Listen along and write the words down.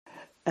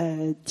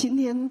今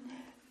天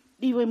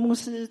立位牧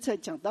师在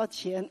讲道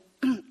前，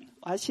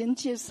我要先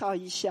介绍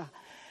一下，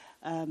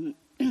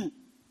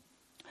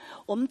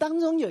我们当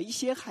中有一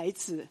些孩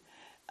子，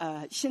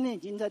现在已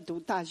经在读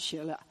大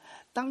学了。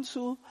当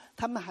初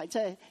他们还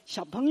在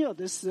小朋友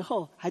的时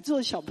候，还做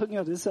小朋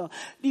友的时候，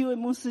立位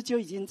牧师就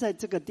已经在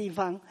这个地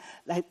方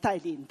来带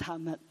领他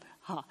们。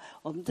好，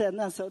我们在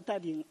那时候带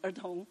领儿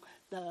童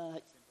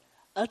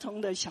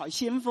的小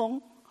先锋。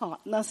好，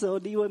那时候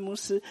立位牧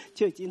师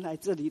就已经来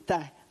这里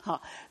带。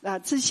好，那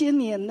这些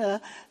年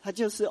呢，他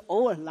就是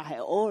偶尔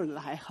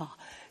来。哈，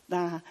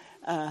那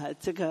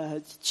这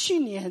个去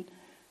年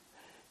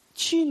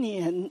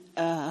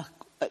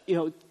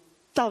有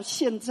到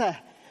现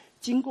在。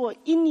经过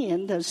1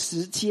年的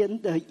时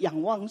间的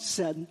仰望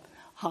神，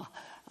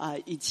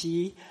以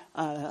及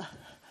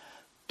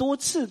多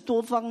次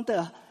多方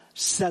的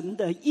神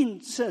的印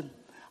证，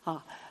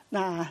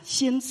那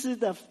先知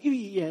的预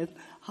言，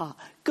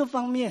各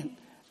方面，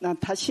那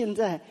他现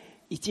在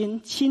已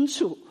经清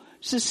楚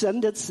是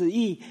神的旨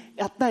意，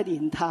要带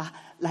领他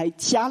来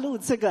加入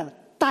这个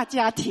大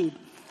家庭。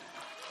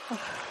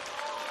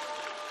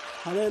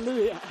哈利路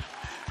亚，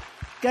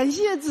感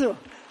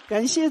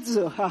谢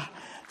主哈。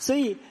所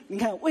以你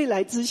看，未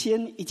来之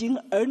先已经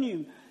儿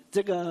女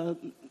这个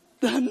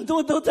很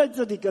多都在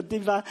这里个地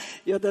方，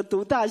有的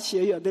读大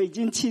学，有的已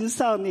经青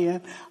少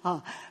年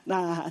啊。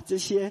那这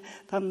些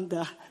他们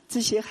的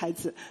这些孩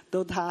子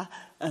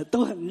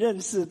都很认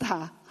识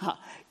他。好，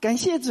感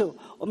谢主，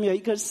我们有一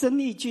个生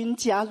力军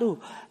加入，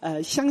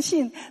相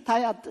信他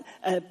要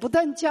不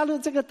但加入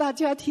这个大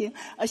家庭，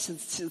而使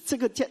这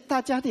个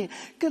大家庭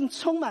更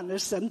充满了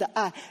神的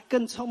爱，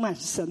更充满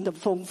神的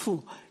丰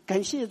富。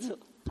感谢主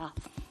啊！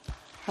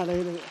哈利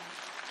路亚。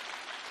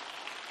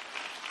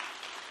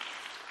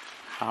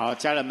好，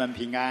家人们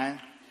平安。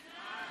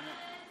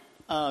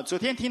昨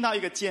天听到一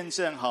个见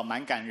证，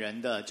蛮感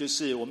人的，就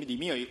是我们里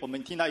面我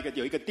们听到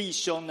有一个弟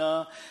兄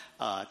呢，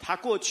他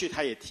过去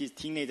他也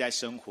听内在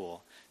生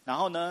活，然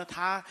后呢，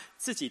他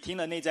自己听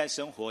了内在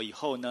生活以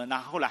后呢，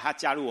那后来他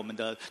加入我们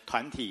的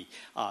团体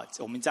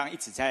我们这样一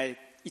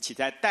起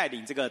在带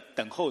领这个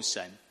等候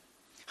神。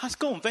他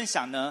跟我们分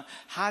享呢，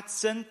他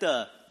真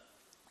的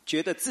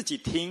觉得自己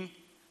听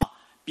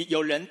比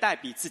有人带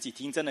比自己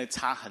听真的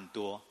差很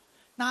多。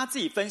那他自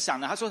己分享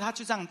呢，他说他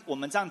就我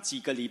们这样几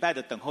个礼拜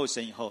的等候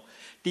神以后，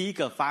第一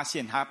个发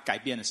现他改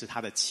变的是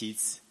他的妻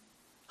子。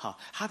好，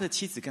他的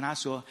妻子跟他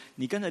说，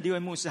你跟着立位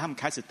牧师他们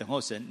开始等候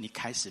神，你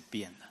开始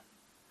变了。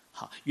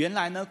好，原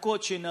来呢过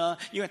去呢，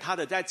因为他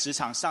的在职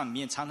场上里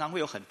面常常会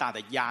有很大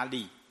的压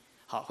力，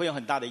好，会有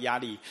很大的压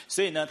力，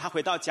所以呢他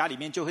回到家里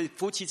面就会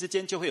夫妻之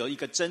间就会有一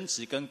个争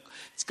执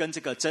跟这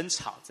个争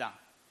吵这样。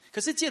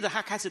可是借着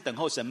他开始等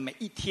候神，每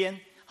一天，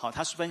好，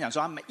他是分享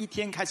说他每一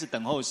天开始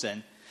等候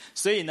神，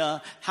所以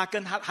呢他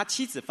跟他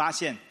妻子发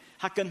现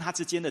他跟他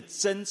之间的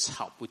争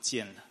吵不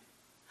见了，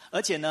而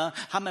且呢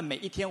他们每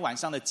一天晚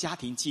上的家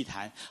庭祭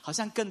坛好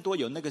像更多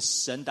有那个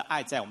神的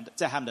爱在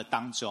他们的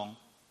当中。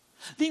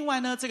另外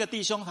呢，这个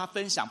弟兄他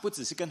分享不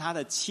只是跟他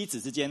的妻子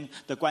之间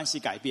的关系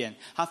改变，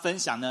他分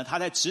享呢他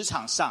在职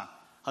场上，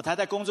他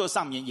在工作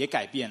上面也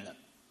改变了。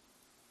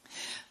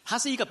他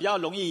是一个比较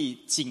容易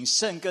谨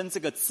慎跟这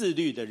个自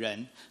律的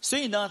人，所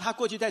以呢他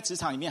过去在职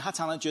场里面他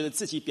常常觉得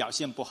自己表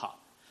现不好，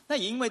那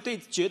也因为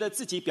觉得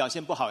自己表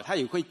现不好，他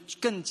也会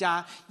更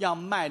加要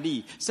卖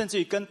力，甚至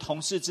于跟同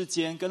事之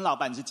间跟老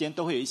板之间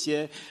都会有一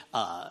些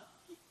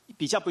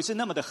比较不是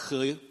那么的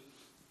合。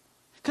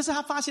可是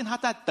他发现他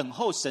在等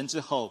候神之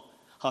后，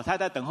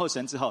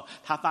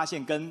他发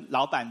现跟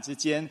老板之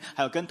间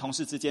还有跟同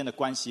事之间的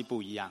关系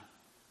不一样。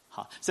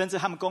好，甚至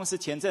他们公司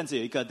前阵子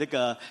有一个这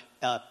个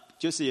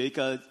就是有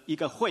一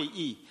个会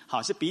议，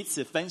好，是彼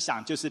此分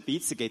享，就是彼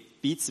此给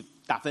彼此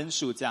打分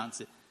数这样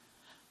子。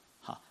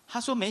好，他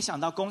说没想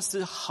到公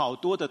司好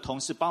多的同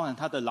事，包含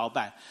他的老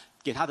板，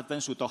给他的分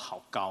数都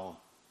好高哦，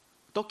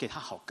都给他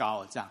好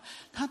高哦，这样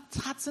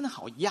他真的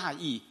好讶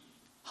异。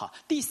好，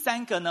第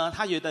三个呢，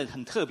他觉得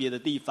很特别的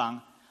地方，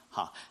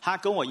好，他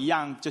跟我一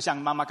样，就像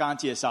妈妈刚刚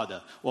介绍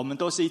的，我们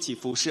都是一起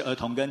服侍儿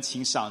童跟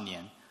青少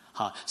年。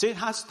好，所以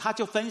他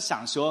就分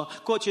享说，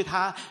过去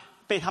他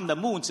被他们的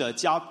牧者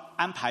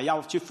安排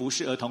要去服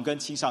侍儿童跟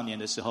青少年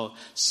的时候，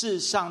事实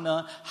上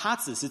呢，他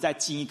只是在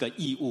尽一个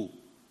义务，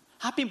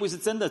他并不是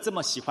真的这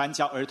么喜欢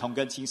教儿童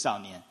跟青少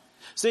年。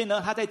所以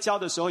呢，他在教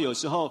的时候，有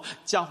时候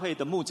教会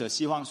的牧者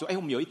希望说，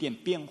我们有一点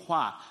变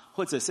化，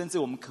或者甚至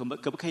我们可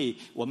不可以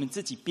我们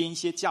自己编一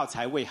些教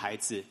材为孩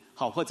子，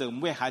好，或者我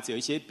们为孩子有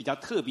一些比较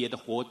特别的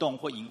活动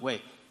或营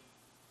会，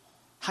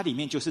它里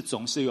面就是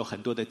总是有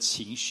很多的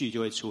情绪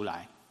就会出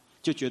来，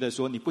就觉得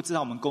说，你不知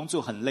道我们工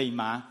作很累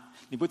吗？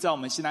你不知道我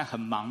们现在很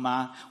忙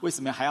吗？为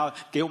什么还要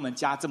给我们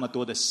加这么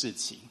多的事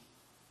情？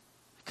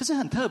可是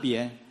很特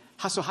别，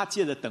他说他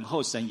借着等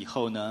候神以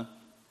后呢，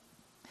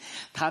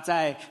他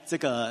在这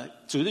个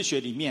主日学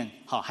里面，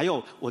好，还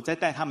有我在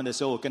带他们的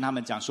时候，我跟他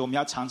们讲说，我们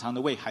要常常的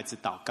为孩子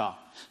祷告。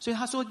所以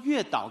他说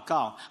越祷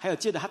告，还有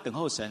借着他等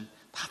候神，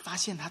他发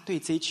现他对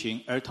这一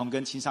群儿童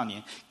跟青少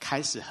年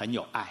开始很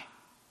有爱。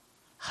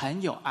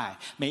很有爱。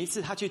每一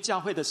次他去教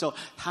会的时候，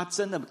他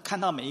真的看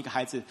到每一个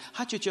孩子，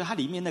他就觉得他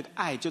里面那个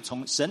爱就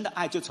从神的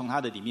爱就从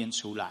他的里面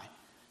出来，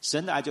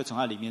神的爱就从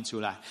他里面出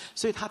来。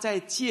所以他在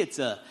借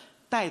着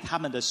带他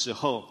们的时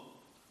候，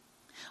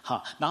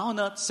好，然后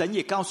呢，神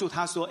也告诉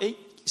他说，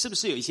是不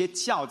是有一些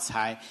教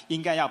材应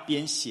该要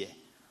编写？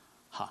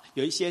好，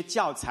有一些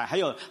教材，还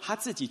有他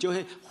自己就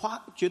会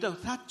觉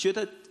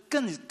得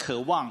更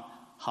渴望，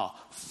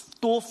好，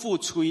多付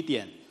出一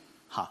点，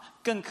好，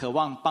更渴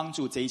望帮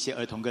助这一些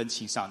儿童跟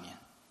青少年。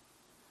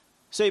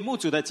所以牧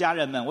主的家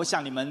人们，我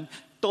想你们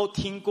都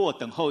听过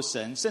等候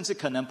神，甚至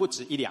可能不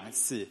止一两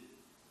次。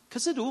可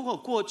是如果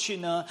过去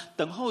呢，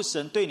等候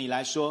神对你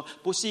来说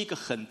不是一个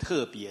很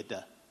特别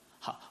的，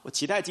好，我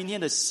期待今天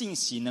的信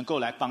息能够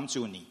来帮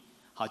助你。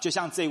好，就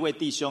像这位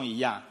弟兄一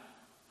样，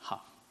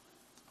好，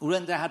无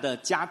论在他的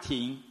家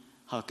庭，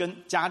好，跟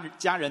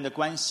家人的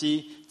关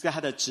系，在他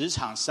的职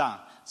场上，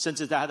甚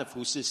至在他的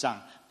服事上，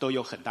都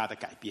有很大的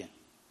改变。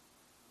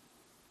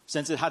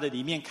甚至他的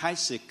里面开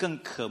始更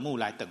渴慕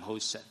来等候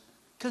神，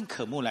更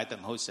渴慕来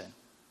等候神。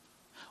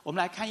我们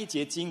来看一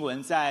节经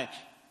文，在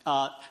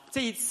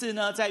这一次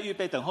呢，在预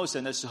备等候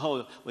神的时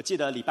候，我记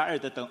得礼拜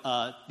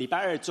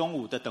二中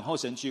午的等候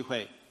神聚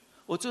会，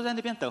我坐在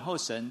那边等候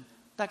神。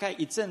大概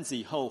一阵子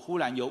以后，忽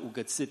然有5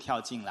个字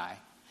跳进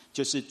来，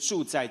就是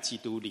住在基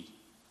督里。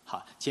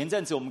好，前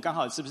阵子我们刚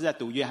好是不是在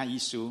读约翰一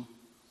书？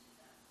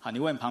好，你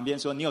问旁边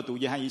说，你有读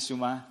约翰一书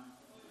吗？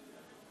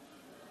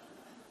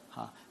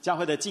好，教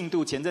会的进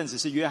度前阵子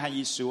是约翰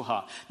一书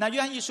哈。那约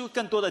翰一书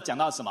更多的讲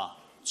到什么？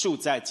住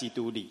在基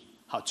督里。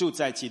好，住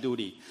在基督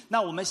里。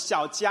那我们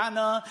小家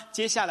呢，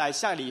接下来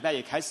下个礼拜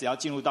也开始要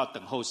进入到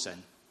等候神。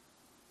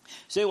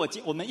所以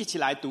我们一起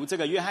来读这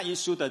个约翰一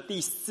书的第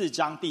4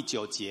章第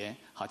9节。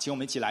好，请我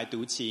们一起来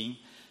读经。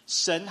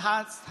神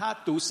他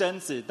独生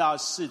子到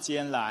世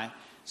间来，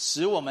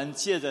使我们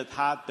借着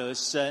他得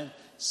生。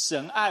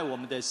神爱我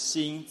们的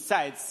心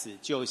在此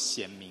就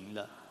显明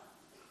了。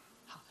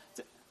好，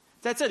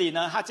在这里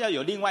呢，他就要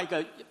有另外一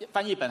个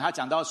翻译本，他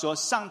讲到说，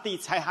上帝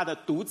差他的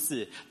独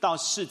子到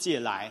世界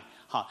来，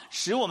好，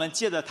使我们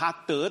借着他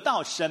得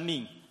到生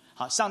命。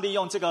好，上帝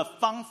用这个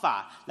方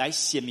法来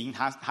显明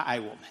他爱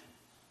我们。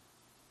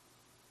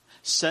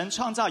神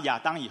创造亚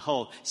当以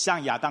后，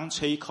向亚当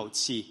吹一口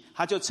气，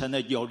他就成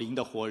了有灵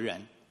的活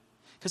人。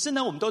可是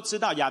呢，我们都知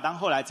道亚当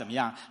后来怎么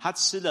样？他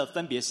吃了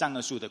分别善恶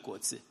树的果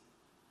子。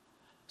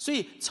所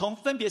以从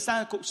分别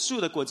善恶树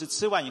的果子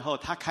吃完以后，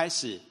他开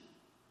始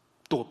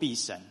躲避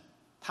神，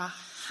他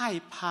害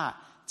怕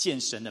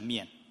见神的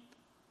面。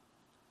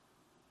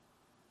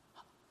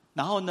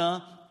然后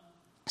呢，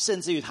甚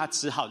至于他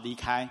只好离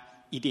开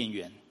伊甸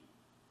园。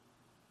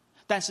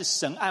但是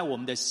神爱我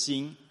们的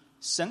心，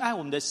神爱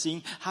我们的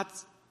心，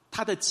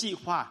他的计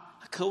划，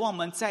渴望我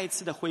们再一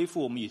次的恢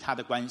复我们与他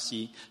的关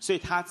系，所以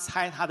他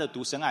差他的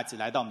独生爱子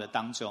来到我们的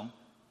当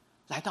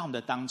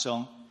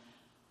中，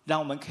让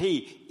我们可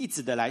以一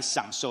直的来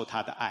享受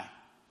他的爱。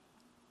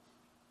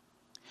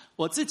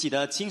我自己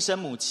的亲生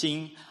母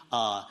亲，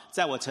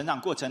在我成长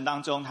过程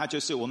当中，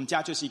我们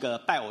家就是一个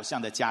拜偶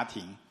像的家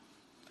庭。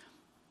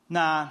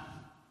那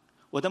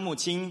我的母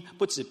亲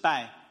不止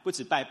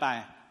拜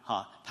拜，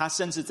她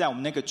甚至在我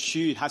们那个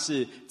区域，她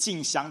是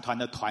进香团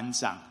的团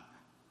长。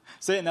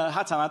所以呢，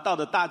她常常到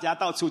大家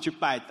到处去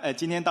拜，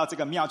今天到这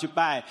个庙去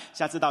拜，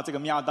下次到这个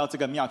庙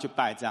去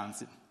拜，这样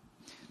子。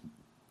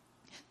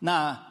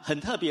那很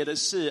特别的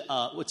是，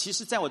我其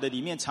实在我的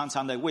里面常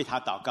常的为他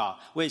祷告，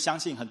我也相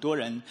信很多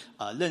人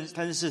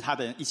认识他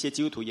的一些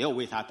基督徒也有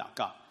为他祷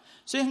告，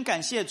所以很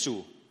感谢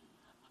主。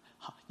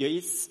好，有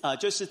一次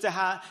就是在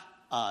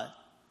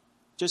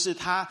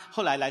他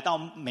后来来到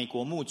美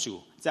国牧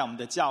主，在我们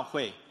的教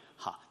会，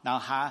好，然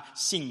后他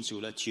信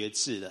主了，决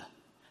志了，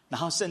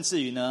然后甚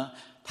至于呢，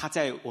他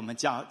在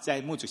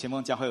在牧主前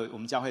锋教会，我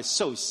们教会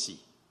受洗。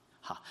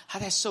好，他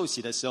在受洗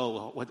的时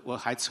候，我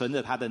还存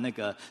着他的那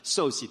个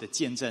受洗的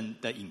见证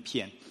的影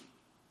片。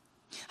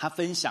他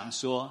分享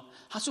说，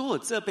他说我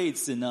这辈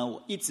子呢，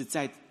我一直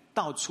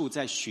到处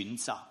在寻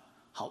找。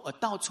好，我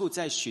到处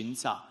在寻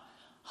找。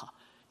好，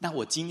那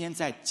我今天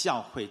在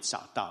教会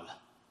找到了。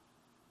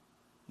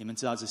你们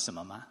知道这是什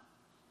么吗？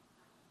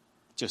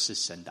就是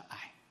神的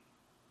爱，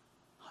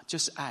就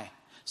是爱。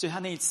所以他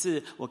那一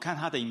次我看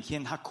他的影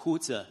片，他哭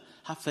着，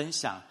他分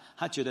享，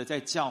他觉得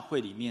在教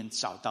会里面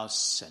找到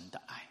神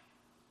的爱。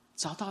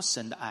找到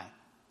神的爱。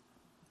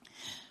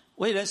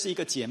我也认识一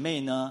个姐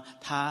妹呢，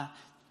她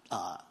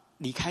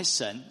离开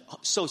神，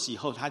受洗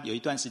后，她有一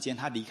段时间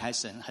她离开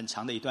神很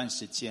长的一段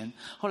时间。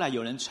后来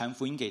有人传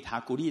福音给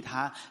她，鼓励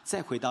她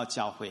再回到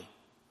教会。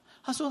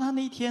她说她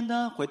那一天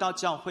呢，回到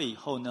教会以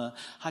后呢，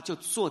她就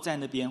坐在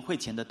那边会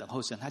前的等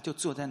候神，她就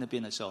坐在那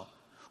边的时候，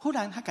忽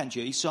然她感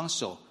觉一双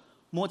手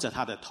摸着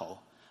她的头，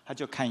她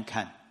就看一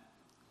看，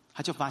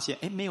她就发现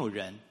没有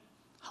人。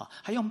好，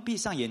他用闭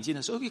上眼睛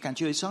的时候，又感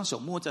觉有一双手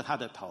摸着他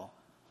的头，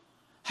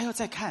他又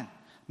再看，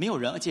没有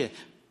人，而且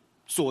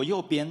左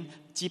右边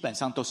基本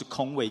上都是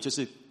空位，就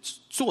是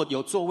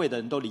有座位的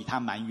人都离他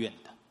蛮远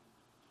的。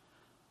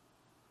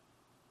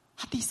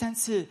他第3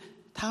次，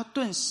他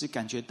顿时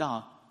感觉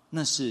到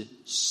那是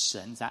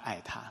神在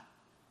爱他，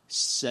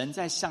神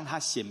在向他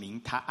显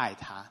明他爱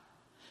他，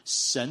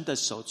神的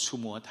手触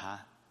摸他。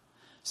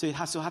所以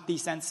他说他第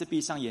3次闭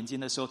上眼睛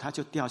的时候，他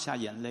就掉下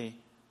眼泪，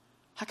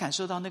他感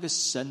受到那个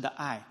神的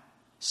爱，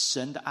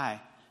神的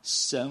爱，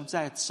神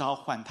在召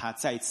唤他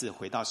再一次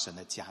回到神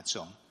的家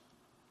中。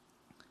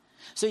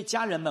所以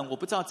家人们，我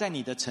不知道在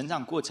你的成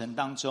长过程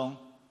当中，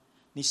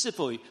你是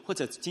否，或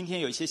者今天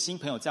有一些新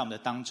朋友在我们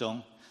的当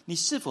中，你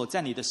是否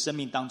在你的生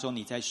命当中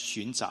你在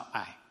寻找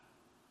爱？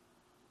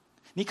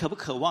你渴不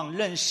渴望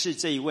认识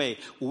这一位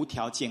无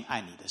条件爱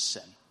你的神？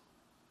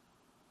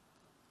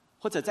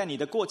或者在你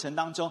的过程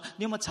当中，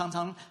你有没有常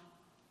常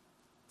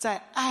在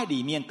爱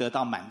里面得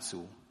到满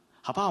足？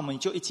好不好？我们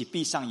就一起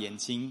闭上眼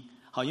睛。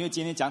好，因为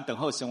今天讲等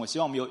候神，我希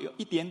望我们有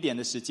一点点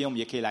的时间，我们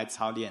也可以来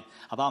操练。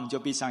好不好？我们就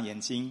闭上眼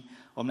睛，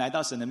我们来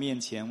到神的面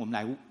前，我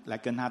们来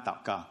跟他祷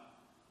告。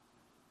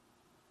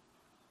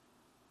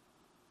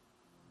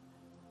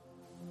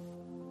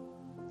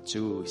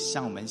主，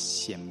向我们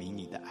显明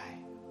你的爱。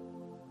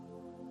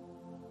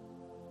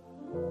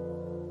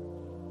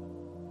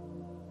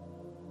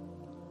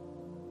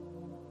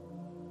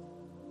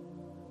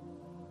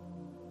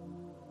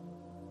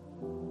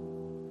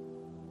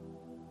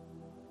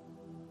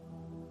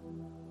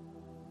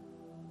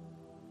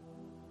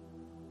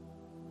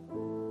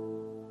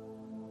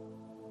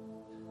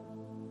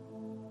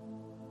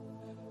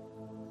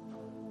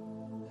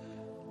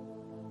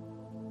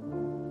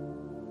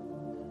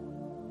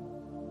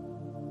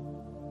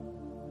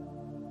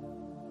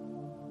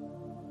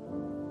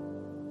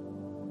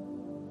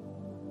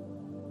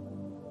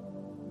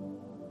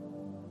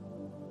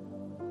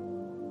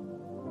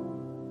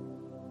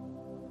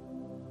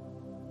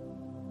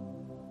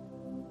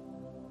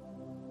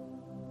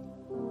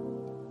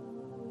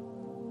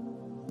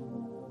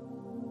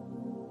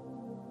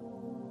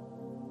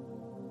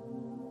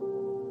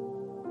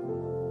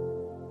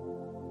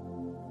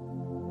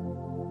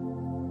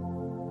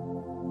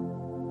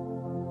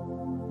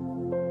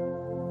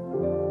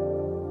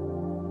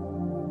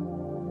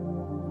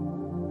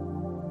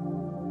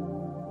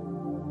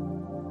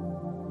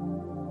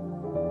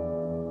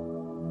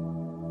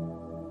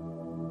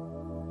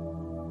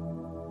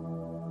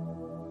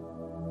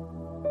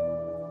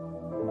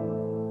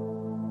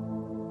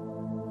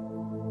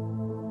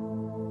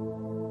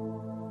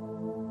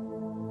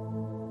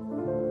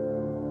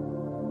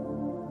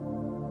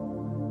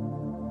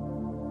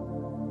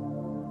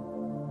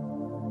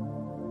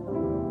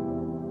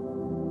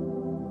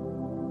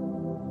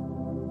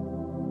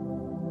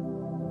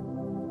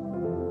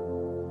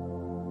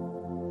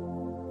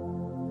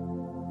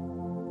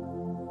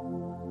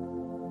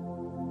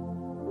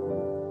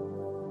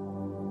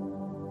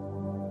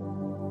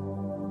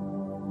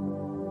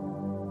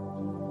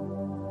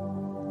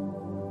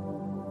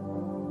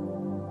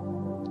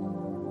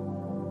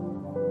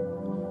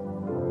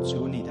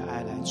主，你的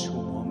爱来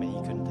触摸每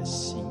一个人的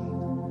心。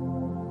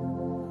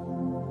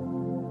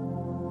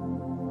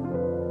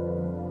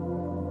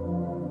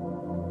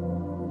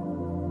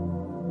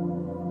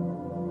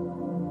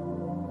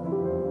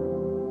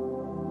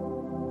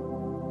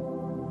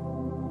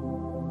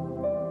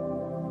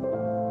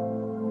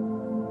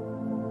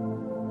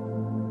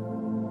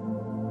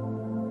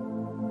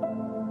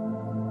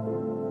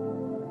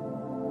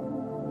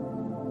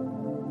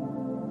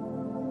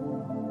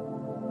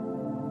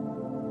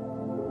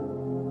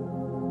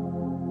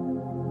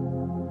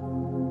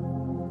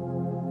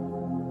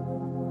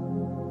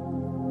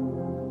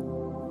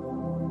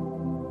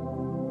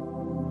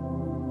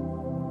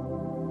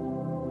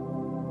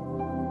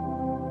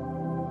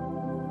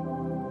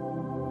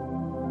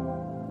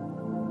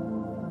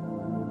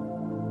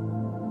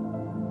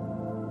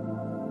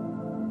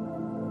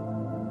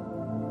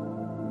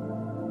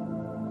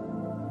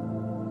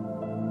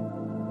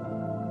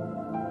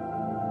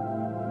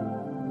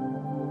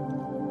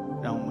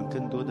让我们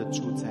更多的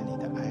住在你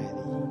的爱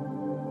里。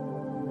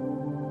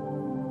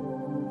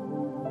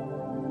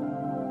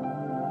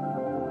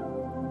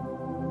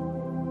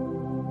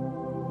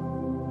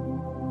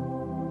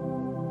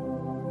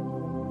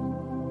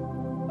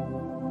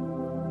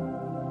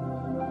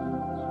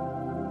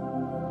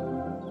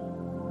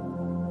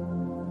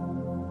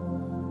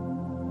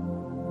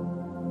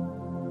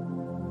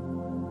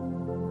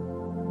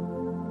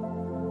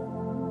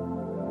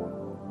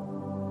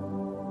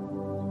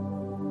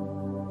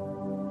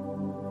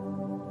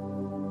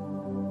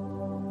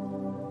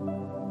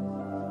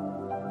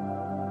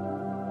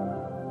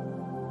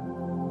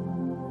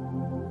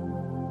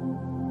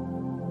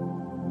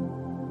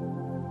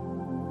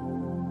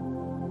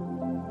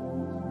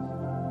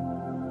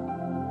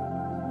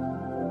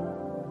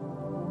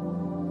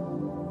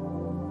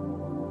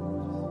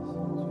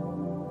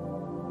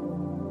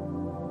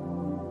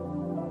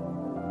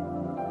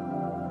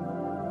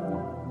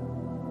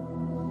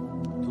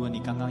如果你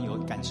刚刚有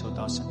感受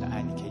到神的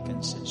爱，你可以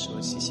跟神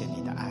说：谢谢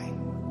你的爱，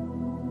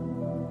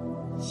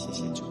谢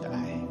谢主的爱。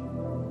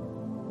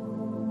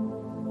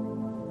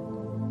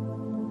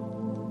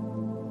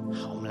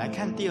好，我们来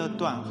看第2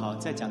段哈，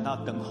再讲到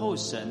等候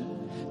神，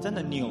真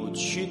的扭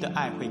曲的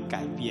爱会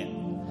改变，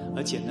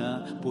而且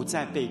呢，不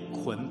再被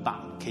捆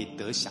绑可以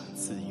得享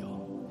自由。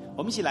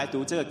我们一起来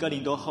读这个哥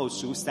林多后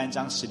书3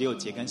章16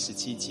节跟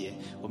17节，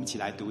我们一起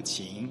来读，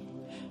请。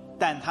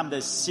但他们的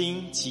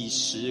心几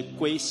时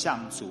归向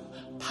主，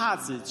帕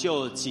子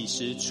就几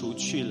时除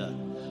去了。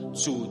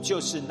主就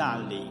是那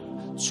灵，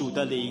主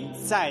的灵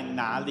在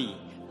哪里，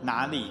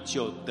哪里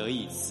就得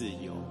以自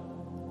由。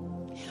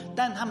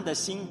但他们的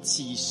心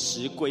几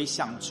时归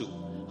向主？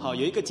好，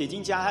有一个解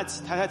经家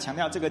他在强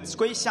调这个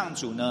归向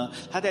主呢，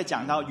他在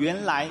讲到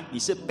原来你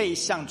是背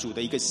向主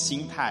的一个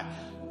心态，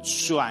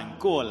转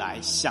过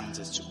来向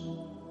着主。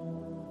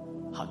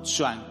好，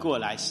转过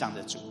来向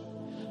着主。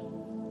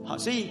好，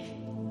所以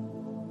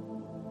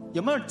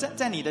有没有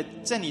在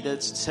你的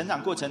成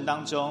长过程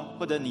当中，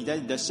或者你在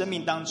你的生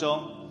命当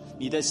中，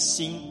你的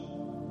心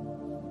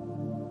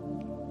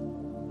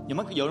有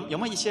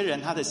没有一些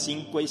人他的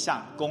心归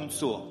向工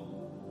作，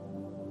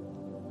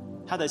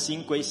他的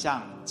心归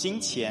向金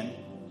钱，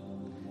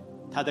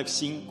他的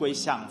心归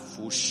向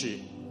服事，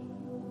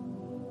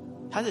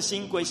他的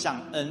心归向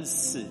恩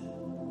赐，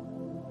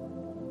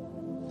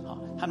好，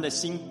他们的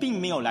心并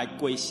没有来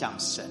归向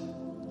神。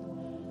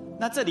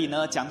那这里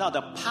呢讲到的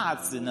帕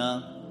子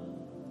呢，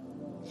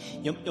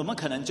有没有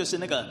可能就是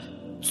那个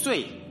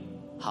罪，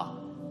好，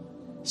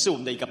是我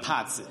们的一个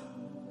帕子，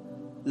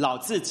老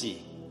自己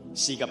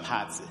是一个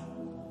帕子，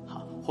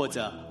好，或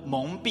者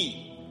蒙蔽，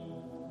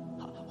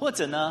好，或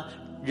者呢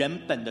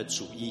人本的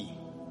主义，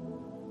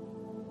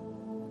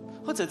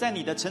或者在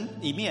你的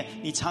里面，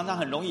你常常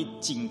很容易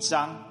紧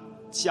张、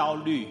焦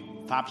虑、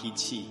发脾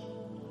气，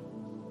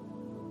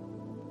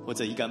或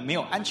者一个没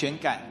有安全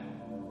感，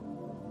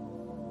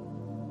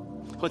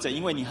或者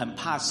因为你很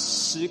怕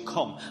失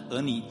控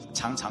而你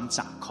常常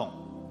掌控。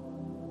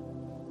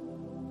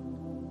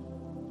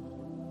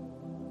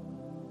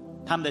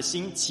他们的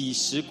心几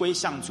时归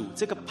向主，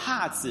这个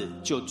帕子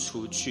就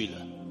出去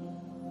了，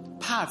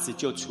帕子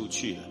就出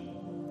去了。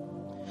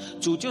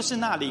主就是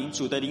那灵，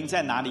主的灵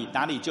在哪里，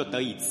哪里就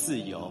得以自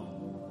由。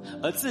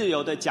而自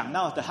由的讲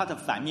到的它的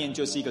反面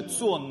就是一个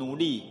做奴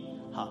隶，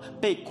好，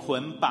被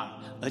捆绑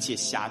而且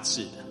辖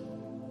制的。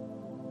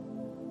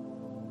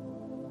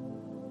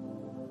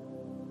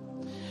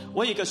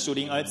我有一个属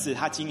灵儿子，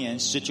他今年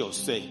19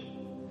岁，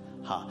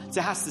好，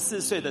在他14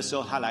岁的时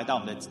候，他来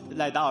到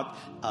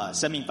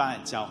生命发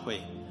展教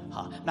会。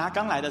好，那他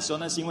刚来的时候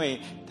呢，是因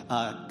为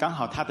刚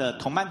好他的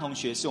同班同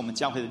学是我们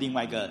教会的另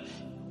外一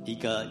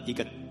个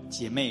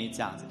姐妹，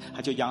这样子，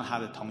他就邀他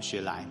的同学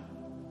来。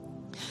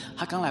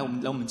他刚来我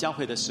们教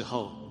会的时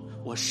候，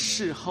我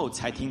事后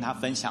才听他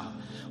分享，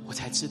我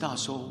才知道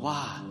说，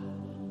哇，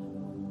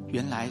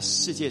原来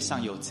世界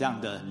上有这样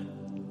的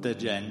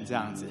人，这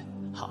样子。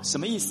好，什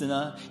么意思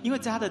呢？因为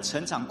在他的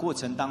成长过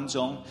程当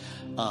中，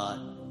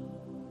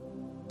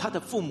他的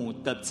父母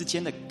之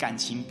间的感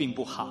情并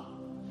不好，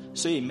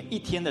所以每一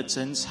天的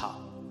争吵，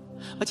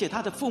而且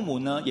他的父母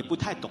呢也不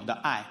太懂得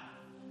爱，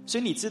所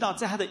以你知道，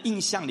在他的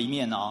印象里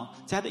面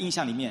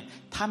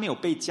他没有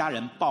被家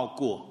人抱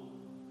过，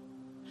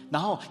然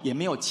后也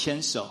没有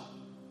牵手，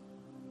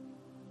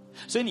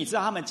所以你知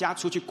道他们家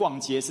出去逛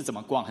街是怎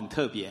么逛，很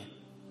特别。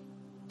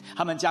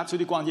他们家出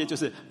去逛街就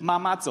是妈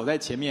妈走在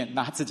前面，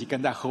然后他自己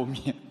跟在后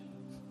面。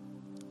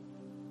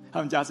他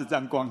们家是这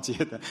样逛街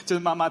的，就是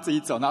妈妈自己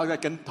走，然后再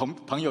跟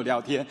朋友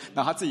聊天，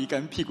然后他自己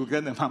跟屁股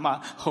跟着妈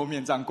妈后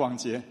面这样逛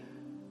街。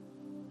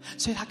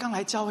所以他刚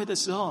来教会的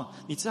时候，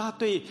你知道他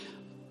对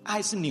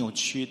爱是扭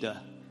曲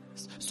的。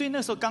所以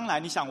那时候刚来，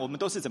你想我们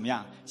都是怎么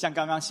样？像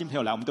刚刚新朋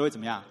友来，我们都会怎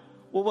么样？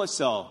握握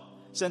手，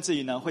甚至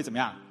于呢会怎么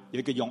样？有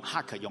一个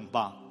hug 拥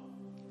抱。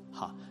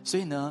好，所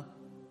以呢，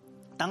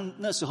当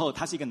那时候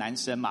他是一个男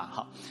生嘛，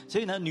好，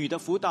所以呢女的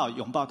辅导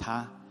拥抱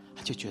他，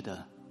他就觉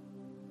得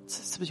这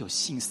是不是有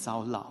性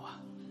骚扰啊？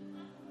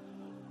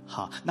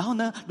好，然后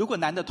呢，如果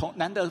男的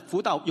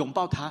辅导拥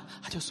抱他，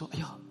他就说：“哎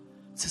呦，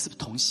这是不是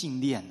同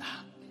性恋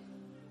啊？”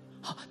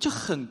好，就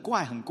很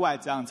怪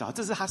这样子。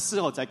这是他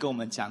事后才跟我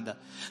们讲的。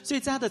所以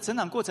在他的成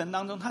长过程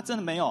当中，他真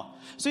的没有。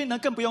所以呢，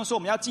更不用说我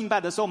们要敬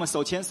拜的时候，我们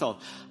手牵手，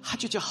他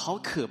就觉得好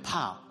可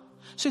怕哦。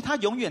所以他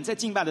永远在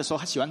敬拜的时候，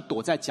他喜欢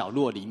躲在角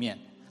落里面。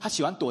他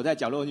喜欢躲在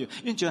角落里，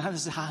因为觉得那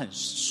是他很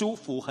舒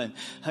服、很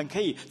可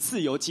以自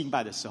由敬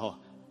拜的时候。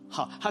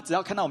好，他只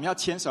要看到我们要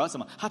牵手要什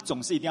么，他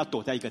总是一定要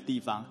躲在一个地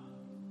方。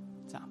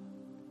这样，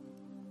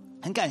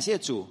很感谢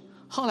主。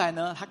后来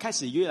呢，他开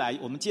始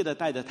我们接着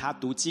带着他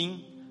读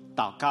经、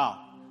祷告、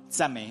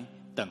赞美、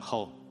等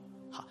候。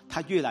好，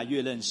他越来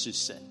越认识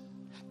神。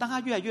当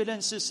他越来越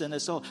认识神的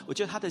时候，我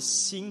觉得他的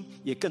心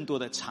也更多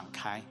的敞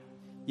开，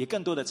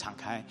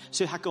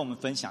所以他跟我们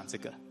分享这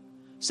个。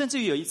甚至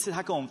于有一次，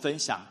他跟我们分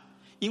享。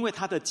因为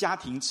他的家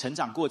庭成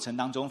长过程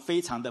当中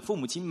非常的父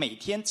母亲每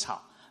天吵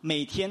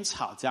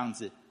这样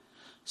子，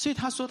所以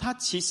他说他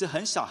其实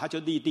很小他就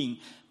立定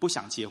不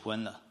想结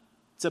婚了，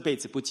这辈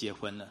子不结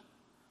婚了。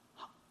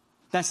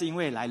但是因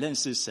为来认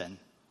识神，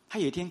他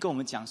有一天跟我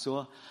们讲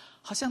说，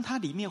好像他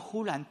里面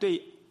忽然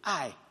对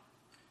爱，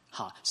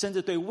好，甚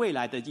至对未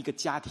来的一个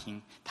家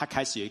庭，他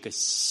开始有一个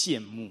羡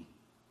慕，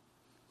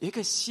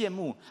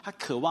他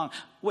渴望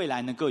未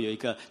来能够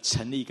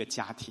成立一个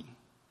家庭。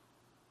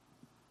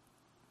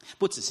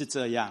不只是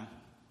这样，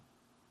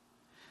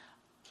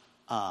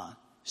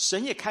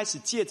神也开始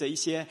借着一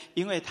些，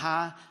因为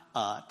他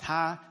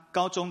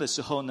高中的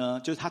时候呢，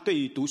就是他对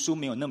于读书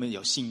没有那么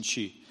有兴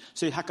趣，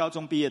所以他高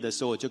中毕业的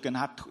时候，我就跟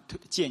他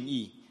建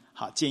议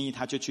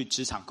他就去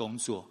职场工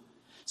作。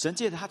神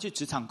借着他去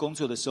职场工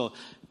作的时候，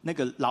那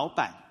个老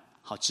板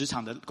职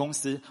场的公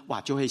司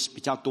就会比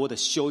较多的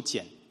修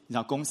剪，你知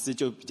道公司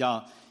就比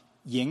较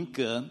严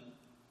格，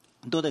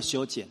很多的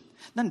修剪。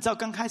那你知道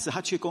刚开始他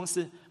去公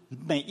司，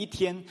每一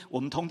天我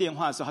们通电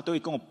话的时候，他都会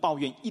跟我抱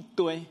怨一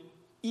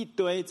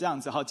堆这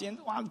样子。今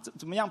天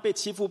怎么样被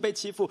欺负，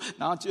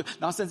然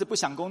后甚至不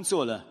想工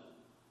作了。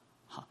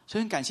所以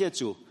很感谢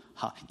主，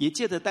也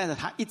借着带着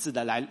他一直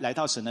的来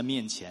到神的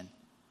面前，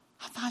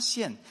他发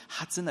现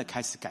他真的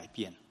开始改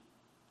变，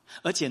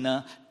而且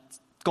呢，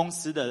公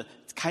司的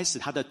开始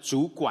他的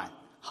主管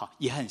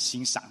也很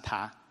欣赏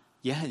他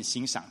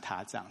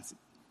这样子。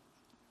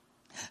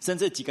甚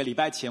至几个礼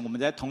拜前我们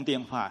在通电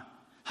话，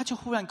他就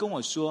忽然跟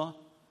我说，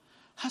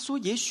他说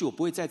也许我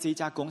不会在这一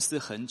家公司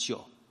很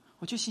久。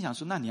我就心想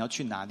说，那你要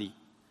去哪里？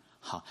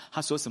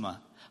他说什么？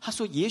他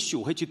说也许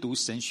我会去读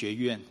神学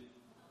院。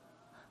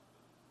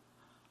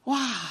哇，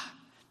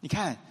你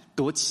看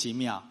多奇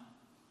妙。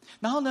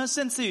然后呢，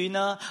甚至于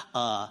呢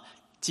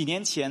几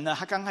年前呢，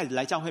他刚开始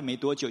来教会没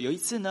多久，有一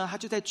次呢，他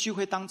就在聚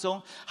会当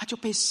中，他就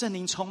被圣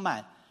灵充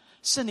满，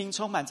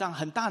这样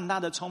很大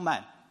的充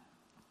满。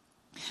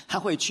他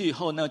回去以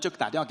后呢，就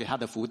打电话给他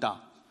的辅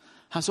导，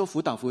他说辅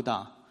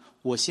导，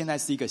我现在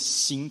是一个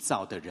新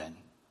造的人。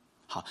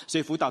所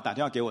以辅导打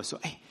电话给我说，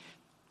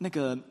那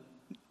个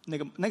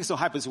时候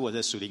还不是我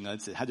的属灵儿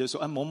子，他就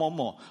说某某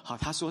某，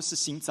他说是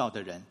新造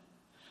的人。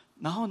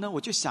然后呢，我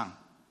就想，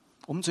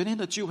我们昨天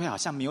的聚会好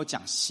像没有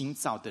讲新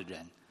造的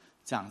人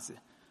这样子，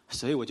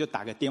所以我就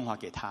打个电话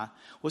给他，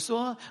我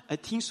说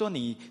听说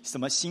你什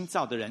么新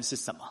造的人是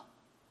什么？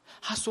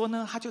他说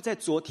呢，他就在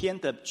昨天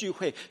的聚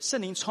会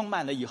圣灵充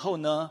满了以后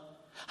呢，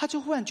他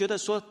就忽然觉得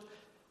说，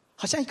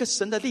好像一个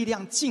神的力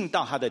量进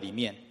到他的里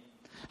面。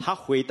他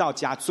回到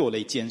家做了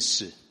一件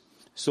事，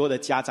所有的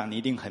家长你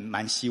一定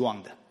蛮希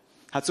望的。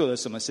他做了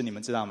什么事你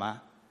们知道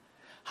吗？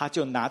他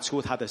就拿出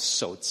他的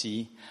手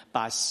机，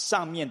把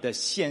上面的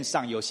线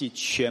上游戏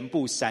全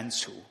部删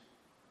除。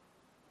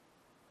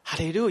哈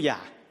利路亚！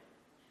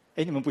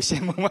你们不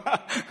羡慕吗？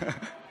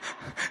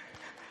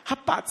他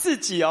把自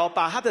己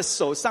把他的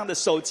手上的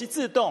手机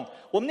自动，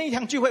我们那一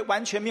场聚会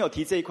完全没有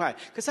提这一块，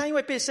可是他因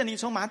为被圣灵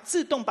充满，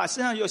自动把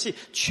线上游戏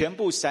全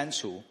部删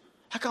除。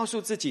他告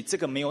诉自己这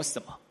个没有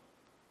什么。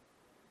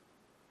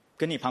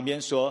跟你旁边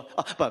说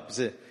不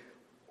是，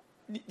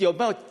有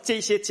没有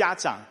这些家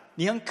长，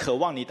你很渴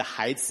望你的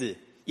孩子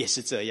也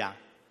是这样？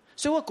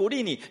所以我鼓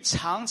励你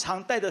常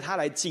常带着他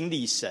来经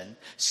历神，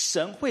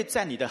神会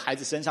在你的孩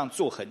子身上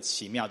做很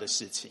奇妙的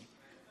事情。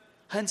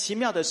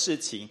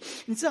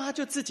你知道他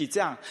就自己这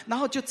样，然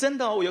后就真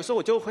的我有时候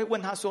我就会问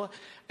他说，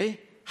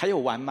还有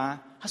玩吗？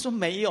他说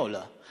没有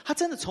了。他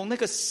真的从那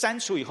个删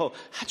除以后，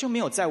他就没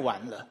有再玩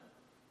了。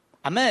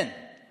阿们。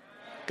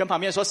跟旁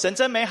边说，神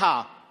真美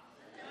好。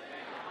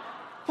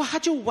哇，他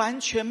就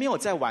完全没有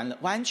再玩了，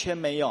完全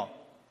没有。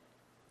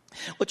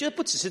我觉得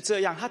不只是这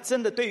样，他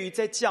真的对于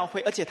在教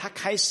会，而且他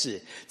开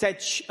始在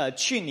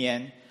去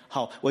年，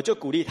我就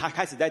鼓励他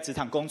开始在职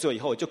场工作以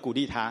后，我就鼓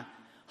励他，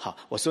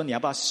我说你要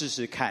不要试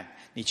试看，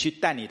你去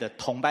带你的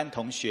同班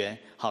同学，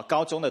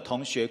高中的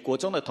同学，国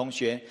中的同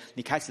学，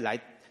你开始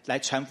来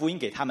传福音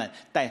给他们，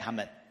带他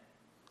们。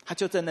他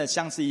就真的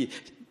像是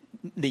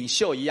领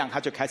袖一样，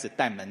他就开始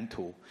带门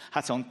徒，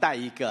他从带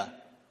一个。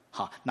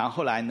然后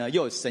后来呢，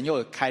神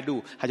又开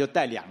路，他就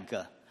带2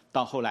个，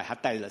到后来他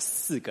带了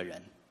4个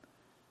人，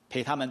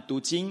陪他们读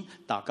经、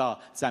祷告、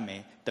赞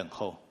美、等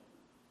候。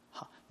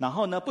然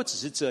后呢，不只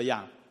是这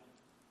样，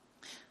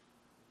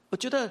我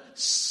觉得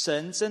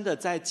神真的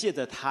在借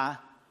着他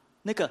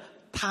那个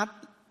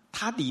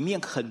他里面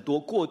很多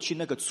过去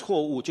那个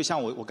错误，就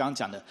像我刚刚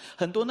讲的，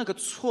很多那个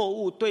错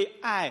误对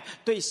爱、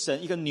对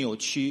神一个扭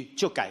曲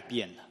就改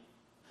变了。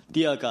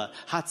第二个，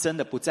他真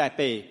的不再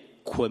被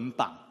捆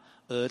绑。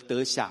而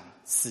得享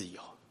自由。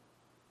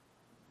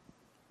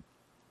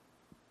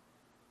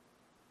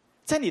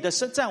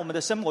在我们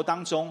的生活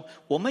当中，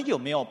我们有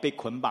没有被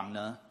捆绑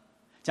呢？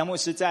江牧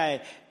师在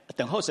《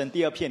等候神》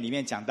第2篇里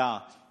面讲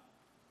到，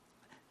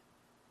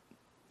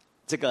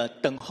这个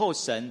等候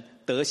神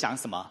得享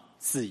什么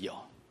自由？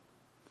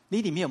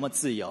你里面有没有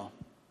自由？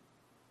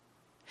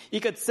一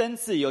个真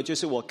自由就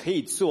是我可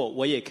以做，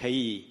我也可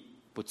以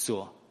不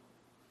做。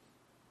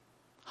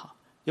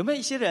有没有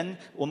一些人，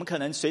我们可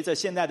能随着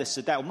现在的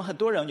时代，我们很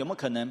多人有没有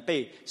可能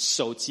被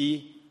手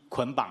机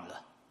捆绑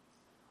了？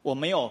我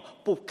们有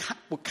不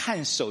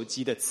看手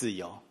机的自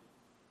由？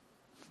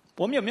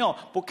我们有没有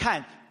不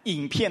看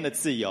影片的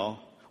自由？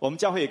我们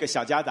教会有一个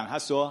小家长，他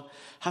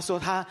说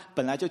他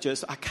本来就觉得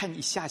说看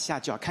一下下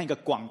就好，看一个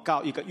广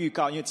告一个预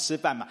告，因为吃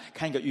饭嘛，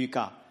看一个预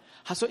告。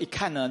他说一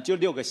看呢，就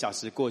6个小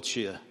时过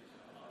去了。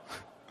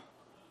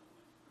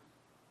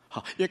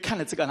因为看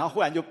了这个，然后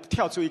忽然就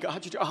跳出一个，他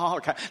就觉得好好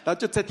看，然后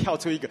就再跳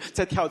出一个，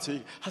再跳出一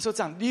个。他说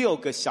这样6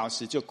个小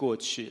时就过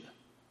去了。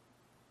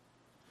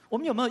我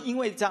们有没有因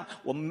为这样，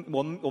我们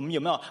有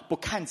没有不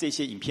看这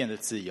些影片的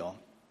自由？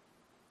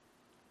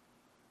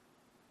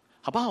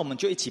好不好？我们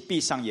就一起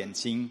闭上眼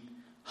睛。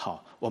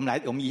好，我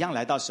们一样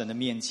来到神的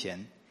面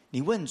前。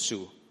你问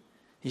主，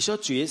你说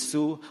主耶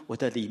稣，我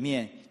的里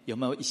面有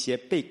没有一些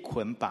被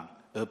捆绑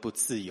而不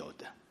自由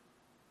的？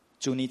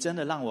主，你真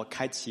的让我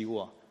开启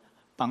我，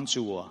帮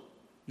助我，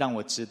让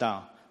我知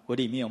道我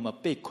里面有没有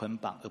被捆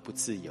绑而不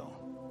自由。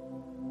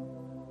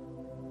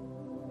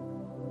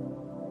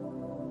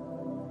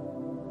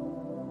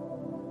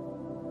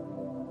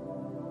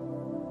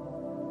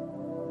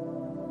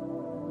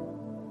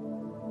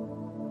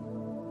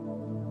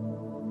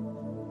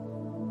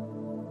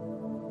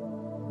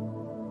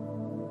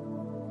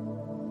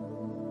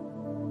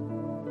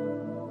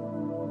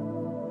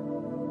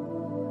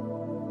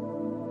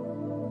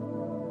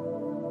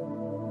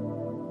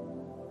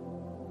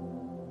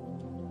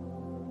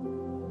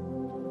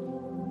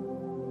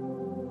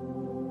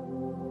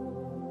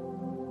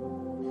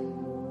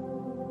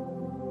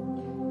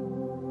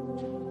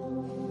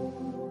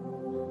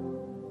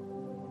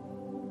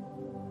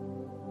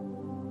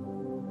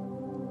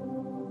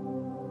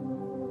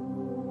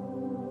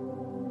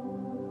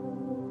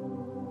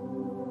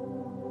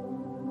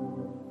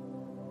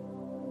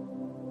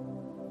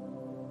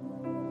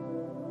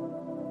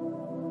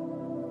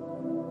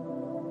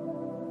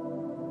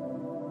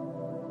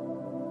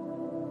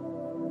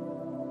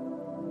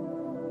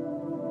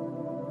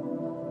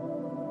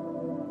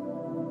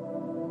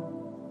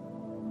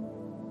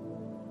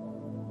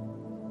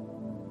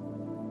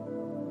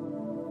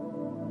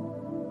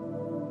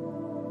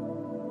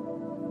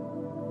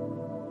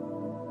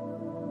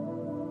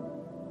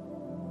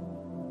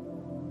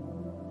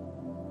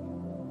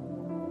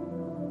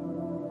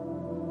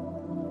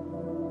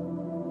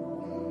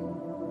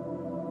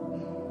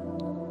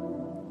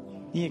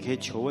你也可以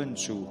求问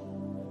主，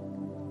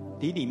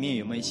你里面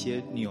有没有一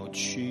些扭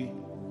曲、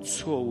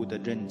错误的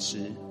认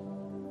知？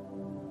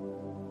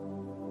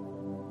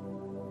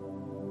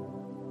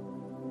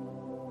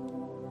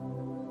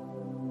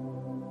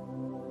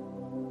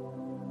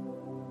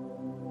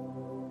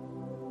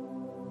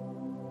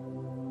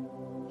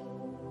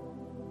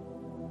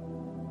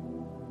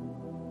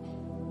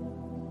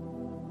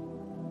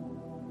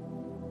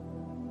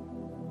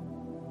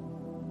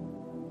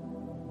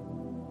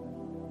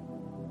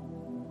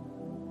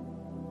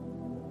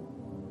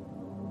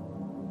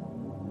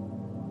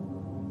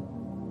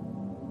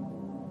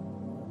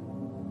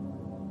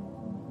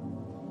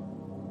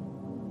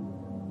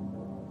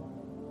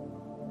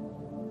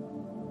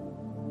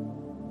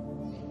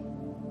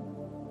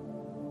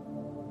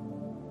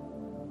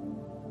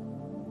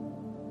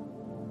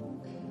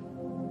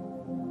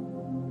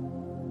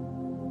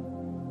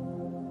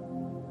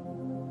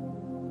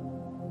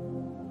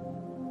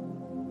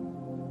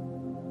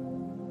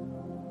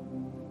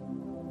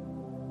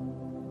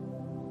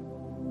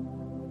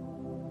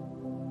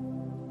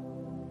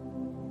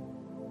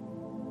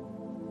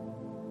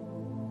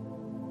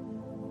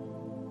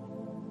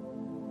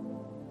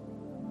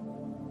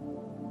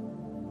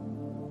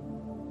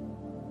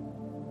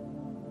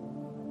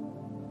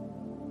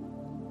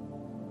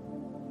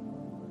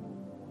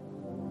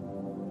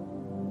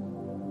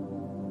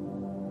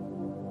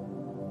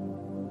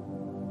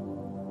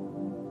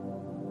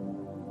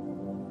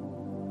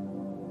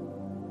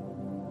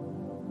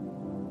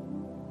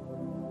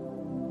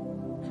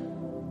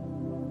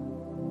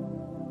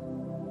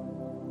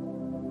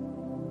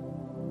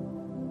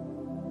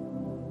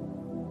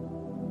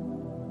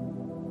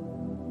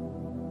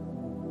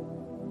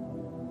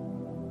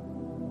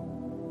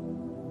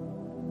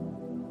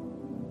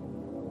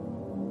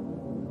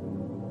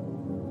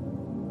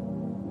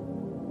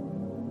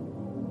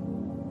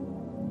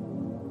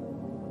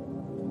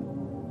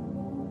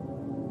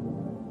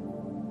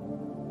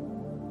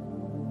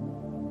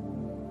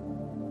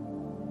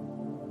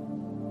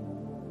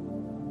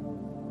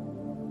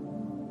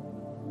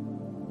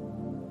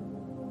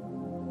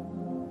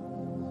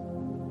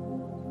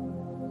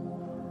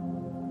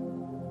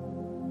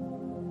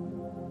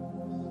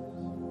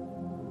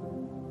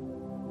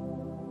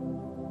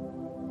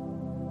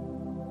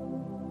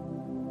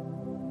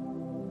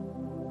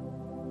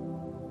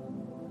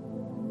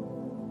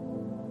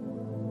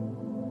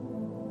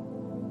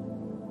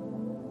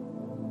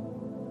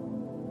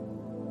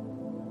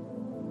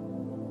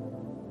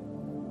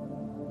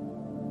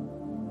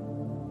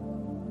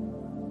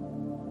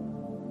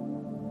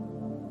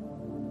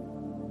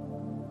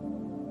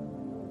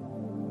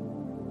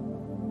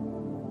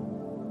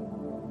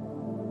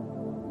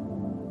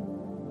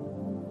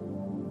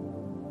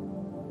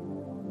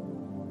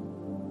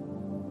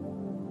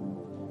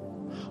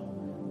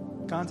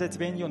刚刚在这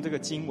边用这个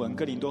经文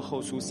哥林多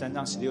后书3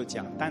章16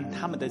讲，但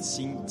他们的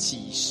心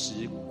几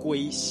时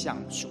归向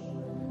主。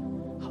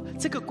好，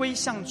这个归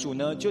向主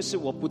呢，就是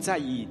我不再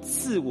以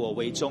自我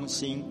为中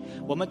心，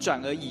我们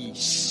转而以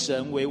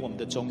神为我们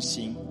的中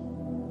心。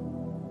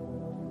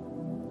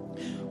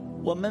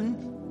我们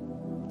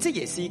这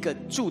也是一个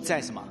住在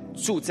什么？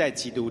住在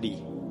基督里，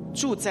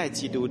住在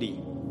基督里。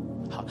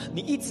好，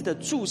你一直的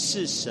注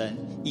视神，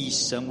以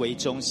神为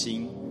中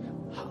心。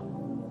好，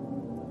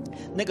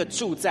那个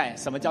住在，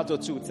什么叫做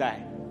住在？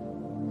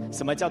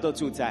什么叫做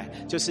住在？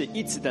就是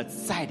一直的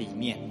在里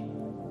面。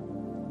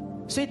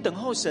所以等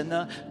候神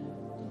呢，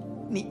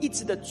你一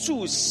直的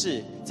注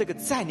视这个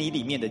在你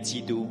里面的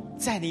基督，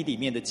在你里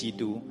面的基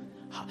督。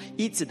好，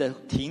一直的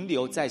停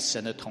留在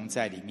神的同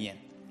在里面。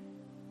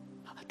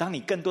当你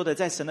更多的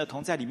在神的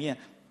同在里面，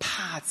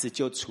帕子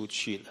就出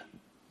去了。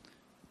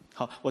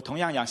好，我同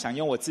样想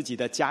用我自己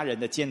的家人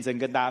的见证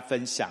跟大家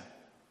分享。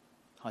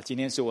好，今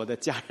天是我的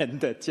家人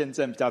的见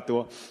证比较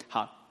多。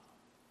好，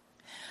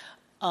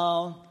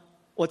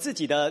我自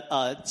己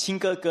的亲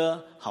哥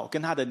哥，好，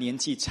跟他的年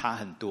纪差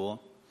很多。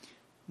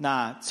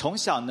那从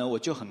小呢，我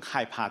就很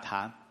害怕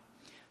他。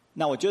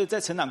那我觉得在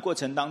成长过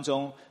程当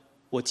中，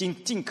我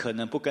尽可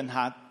能不跟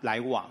他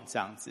来往这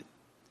样子。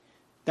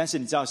但是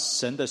你知道，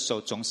神的手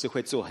总是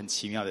会做很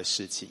奇妙的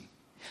事情。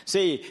所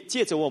以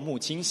借着我母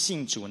亲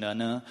信主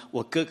呢，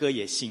我哥哥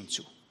也信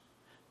主，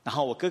然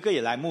后我哥哥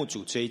也来牧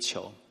主追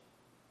求。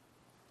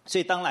所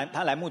以当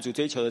他来牧主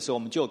追求的时候，我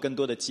们就有更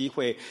多的机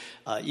会，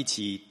一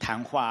起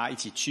谈话，一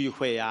起聚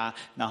会啊。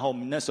然后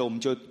那时候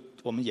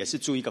我们也是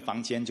住一个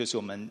房间，就是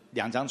我们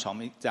2张床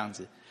这样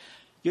子。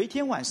有一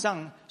天晚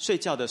上睡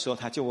觉的时候，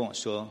他就问我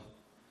说：“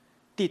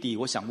弟弟，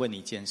我想问你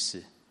一件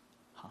事。”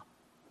好，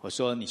我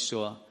说：“你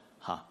说。”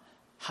好，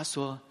他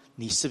说：“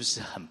你是不是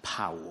很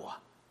怕我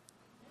啊？”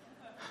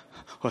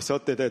我说：“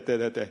对。”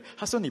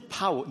他说：“你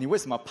怕我？你为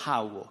什么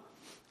怕我？”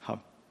好，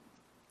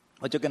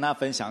我就跟他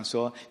分享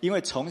说，因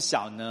为从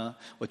小呢，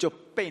我就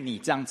被你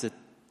这样子，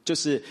就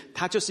是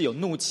他就是有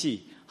怒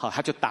气，好，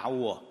他就打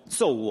我、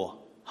揍我，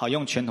好，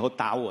用拳头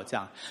打我这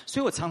样，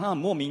所以我常常很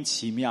莫名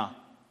其妙，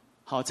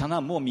好，常常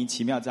很莫名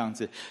其妙这样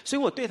子，所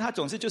以我对他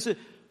总是就是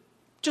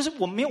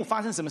我没有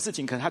发生什么事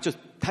情，可是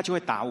他就会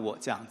打我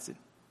这样子，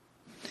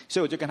所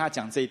以我就跟他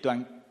讲这一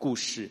段故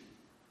事。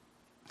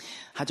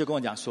他就跟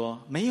我讲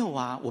说：“没有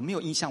啊，我没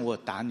有印象我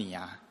有打你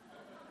啊。”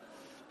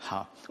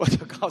好，我就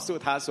告诉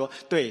他说：“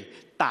对，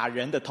打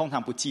人的通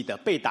常不记得，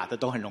被打的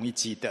都很容易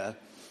记得。”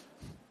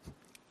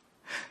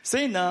所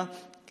以呢，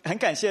很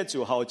感谢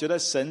主哈，我觉得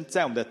神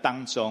在我们的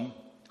当中，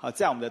好，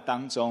在我们的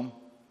当中，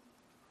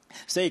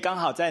所以刚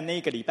好在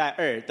那个礼拜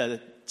2的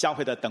教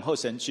会的等候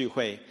神聚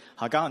会，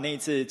好，刚好那一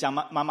次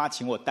妈妈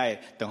请我带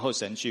等候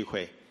神聚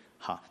会，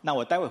好，那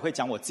我待会会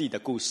讲我自己的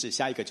故事，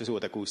下一个就是我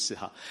的故事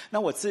哈。那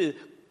我是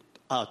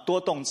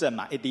多动症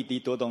嘛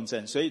 ，ADD 多动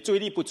症，所以注意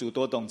力不足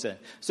多动症，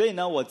所以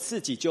呢，我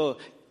自己就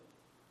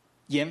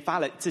研发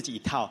了自己一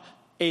套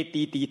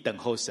ADD 等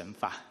候神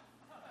法，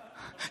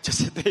就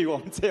是对于我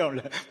们这种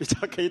人比较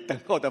可以等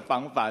候的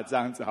方法，这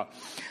样子哈。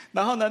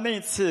然后呢，那一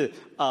次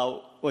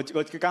我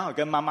刚好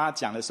跟妈妈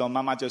讲的时候，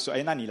妈妈就说：“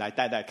那你来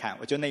带带看。”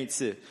我就那一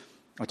次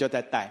我就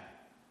在带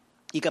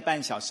1个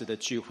半小时的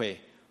聚会，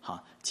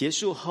好，结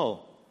束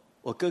后，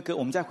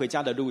我们在回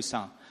家的路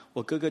上，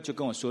我哥哥就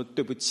跟我说：“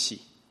对不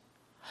起。”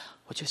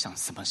我就想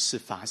什么事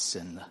发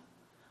生了？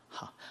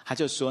好，他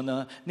就说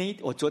呢，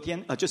我昨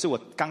天就是我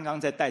刚刚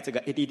在带这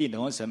个 ADD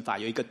等候神法，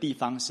有一个地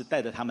方是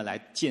带着他们来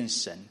见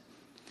神。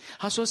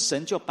他说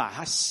神就把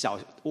他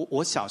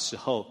我小时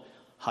候，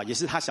好，也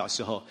是他小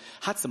时候，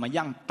他怎么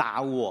样打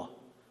我、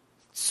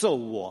揍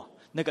我，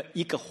那个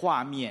一个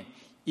画面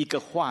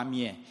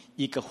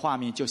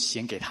就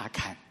显给他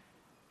看。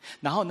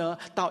然后呢，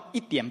到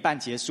1点半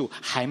结束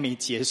还没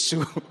结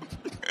束，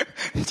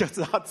你就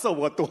知道揍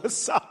我多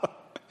少。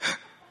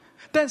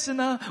但是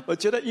呢，我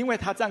觉得因为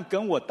他这样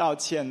跟我道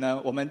歉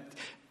呢，我们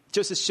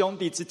就是兄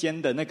弟之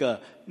间的那个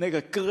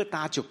疙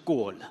瘩就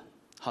过了，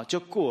好，就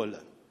过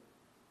了。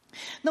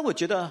那我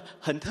觉得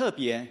很特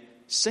别，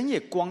神也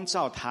光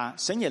照他，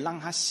神也让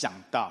他想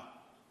到，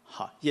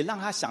好，也让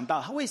他想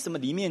到他为什么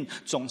里面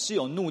总是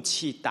有怒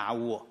气打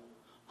我。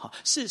好，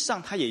事实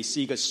上他也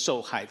是一个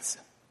受害者。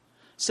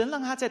神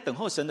让他在等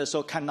候神的时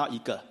候看到一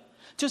个，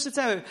就是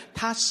在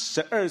他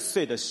12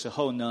岁的时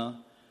候呢，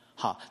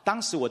好，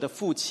当时我的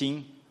父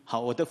亲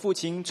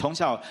从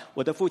小，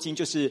我的父亲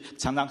就是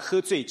常常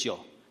喝醉酒，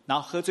然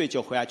后喝醉酒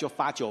回来就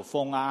发酒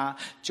疯啊，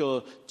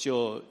就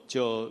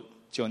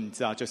你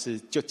知道，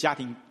就家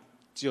庭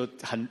就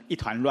很一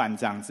团乱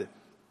这样子。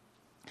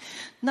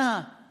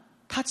那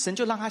神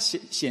就让他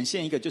显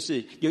现一个，就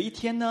是有一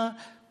天呢，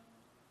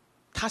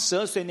他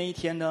12岁那一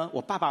天呢，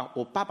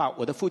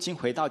我的父亲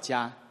回到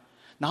家，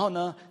然后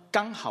呢，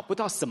刚好不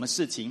知道什么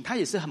事情，他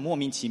也是很莫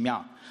名其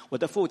妙，我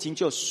的父亲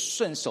就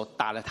顺手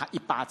打了他1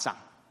巴掌。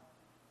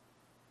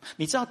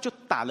你知道，就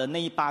打了那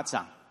1巴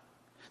掌，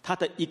他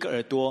的一个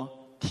耳朵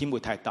听不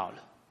太到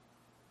了，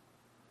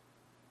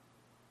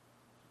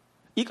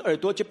一个耳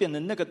朵就变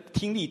成那个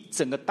听力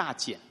整个大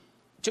减，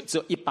就只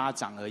有1巴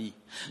掌而已。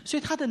所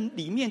以他的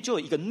里面就有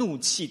一个怒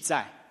气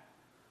在，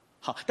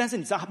好，但是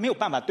你知道他没有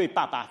办法对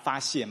爸爸发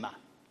泄嘛，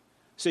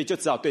所以就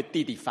只好对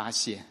弟弟发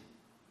泄，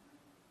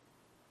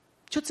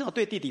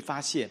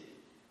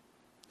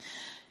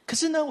可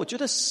是呢，我觉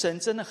得神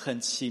真的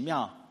很奇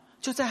妙。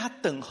就在他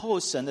等候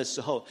神的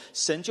时候，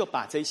神就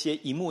把这些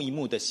一幕一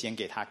幕的显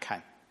给他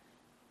看。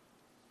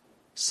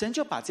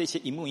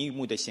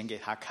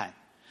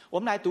我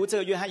们来读这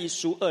个约翰一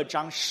书2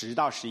章10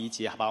到11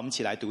节，好吧？我们一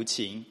起来读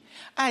经。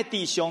爱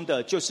弟兄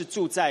的，就是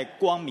住在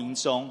光明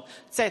中，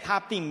在他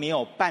并没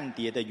有半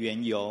点的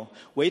缘由；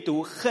唯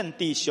独恨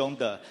弟兄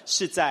的，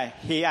是在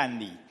黑暗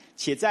里，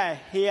且在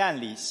黑暗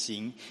里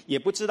行，也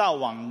不知道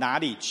往哪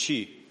里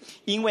去，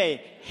因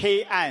为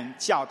黑暗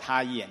叫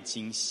他眼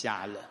睛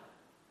瞎了。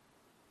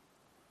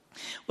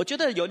我觉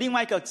得有另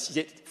外一个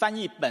翻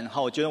译本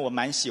我觉得我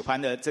蛮喜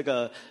欢的，这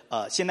个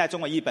现代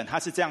中文译本，他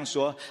是这样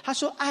说，他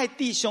说爱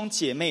弟兄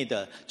姐妹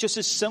的，就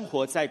是生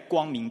活在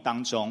光明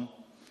当中，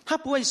他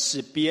不会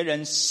使别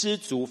人失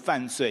足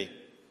犯罪；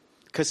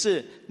可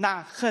是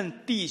那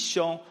恨弟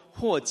兄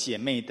或姐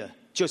妹的，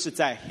就是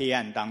在黑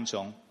暗当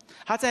中，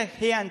他在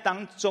黑暗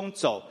当中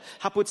走，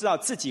他不知道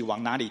自己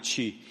往哪里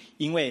去，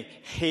因为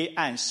黑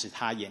暗使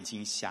他眼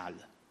睛瞎了。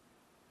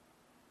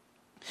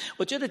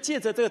我觉得借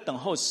着这个等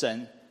候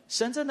神，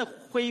神真的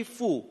恢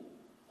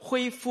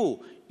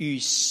复与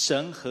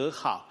神和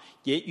好，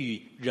也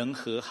与人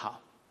和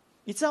好。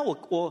你知道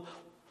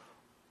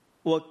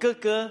我哥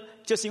哥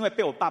就是因为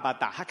被我爸爸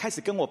打，他开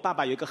始跟我爸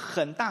爸有一个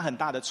很大很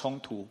大的冲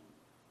突。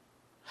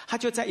他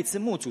就在一次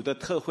牧主的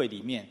特会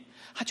里面，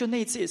他就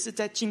那一次也是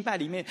在敬拜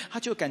里面，他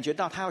就感觉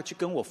到他要去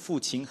跟我父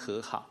亲和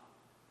好。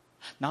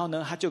然后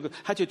呢，他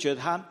就觉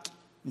得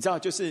你知道，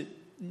就是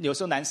有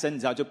时候男生你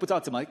知道就不知道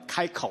怎么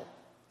开口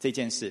这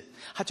件事，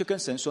他就跟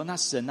神说：“那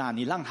神啊，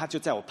你让他就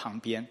在我旁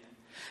边。”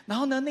然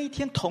后呢，那一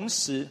天同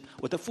时，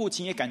我的父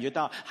亲也感觉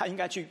到他应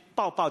该去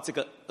抱抱这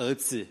个儿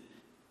子，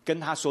跟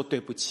他说对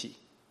不起。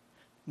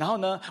然后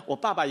呢，我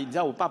爸爸，你知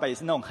道，我爸爸也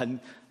是那种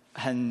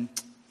很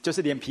就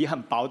是脸皮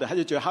很薄的，他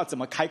就觉得他要怎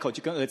么开口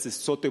去跟儿子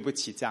说对不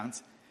起这样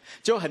子，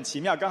就很奇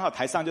妙。刚好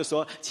台上就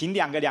说，请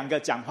两个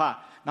讲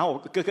话，然后我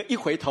哥哥一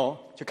回头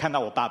就看到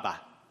我爸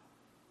爸。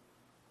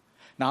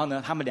然后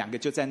呢，他们两个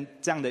就在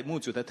这样的牧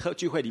主的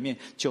聚会里面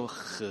就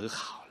和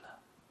好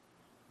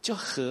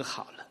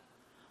了，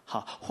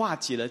好，化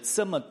解了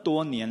这么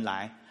多年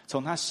来，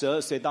从他12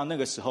岁到那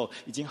个时候，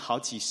已经好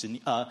几十年，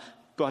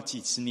不知道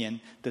几十年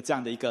的这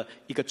样的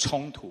一个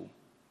冲突。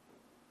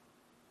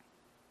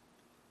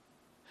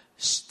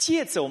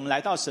借着我们来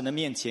到神的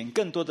面前，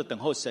更多的等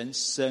候神，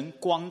神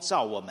光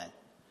照我们，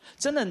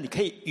真的你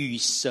可以与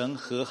神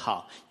和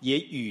好，也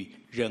与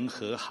人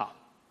和好。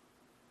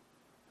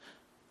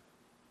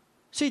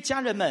所以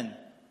家人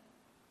们，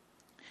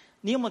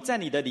你有没有在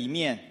你的里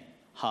面，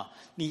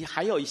你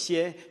还有一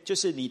些，就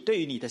是你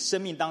对于你的生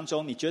命当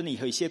中，你觉得你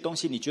有一些东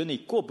西，你觉得你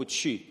过不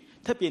去，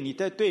特别你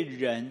对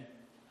人，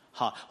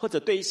或者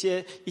对一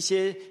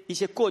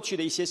些过去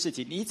的一些事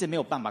情，你一直没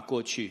有办法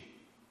过去。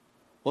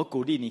我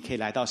鼓励你可以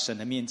来到神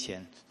的面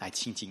前来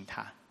亲近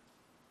他，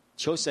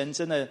求神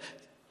真的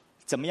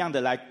怎么样的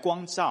来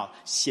光照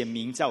显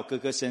明在我哥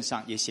哥身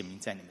上，也显明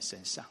在你们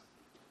身上。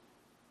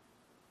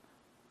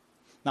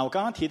那我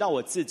刚刚提到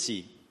我自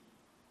己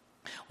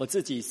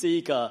是一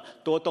个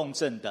多动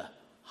症的，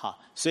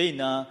所以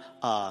呢，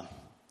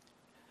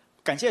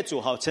感谢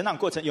主成长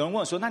过程，有人问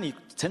我说，那你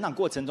成长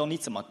过程中你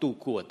怎么度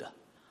过的？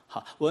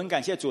我很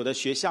感谢主，我的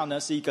学校呢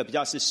是一个比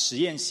较是实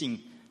验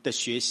性的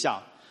学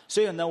校，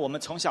所以呢，我们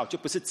从小就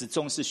不是只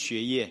重视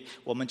学业，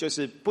我们就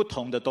是不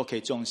同的都可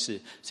以重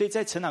视，所以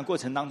在成长过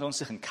程当中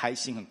是很开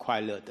心、很快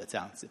乐的这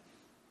样子。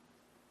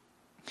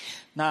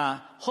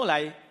那后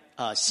来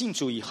信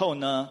主以后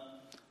呢，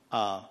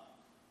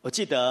我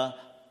记得，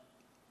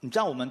你知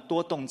道我们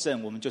多动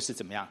症，我们就是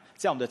怎么样？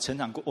在我们的成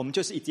长过，我们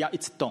就是一直要一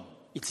直动，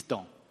一直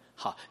动。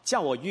好，叫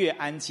我越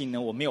安静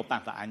呢，我没有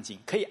办法安静，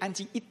可以安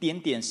静一点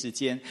点时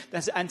间，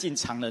但是安静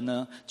长了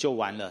呢，就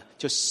完了，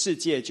就世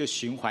界就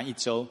循环1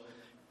周，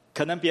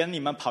可能别人你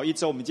们跑1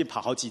周，我们已经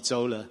跑好几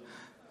周了。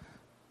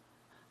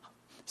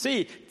所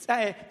以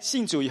在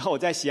信主以后，我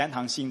在喜安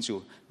堂信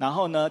主，然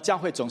后呢，教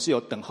会总是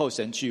有等候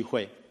神聚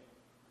会，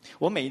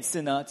我每一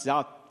次呢，只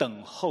要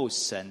等候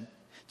神，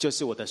就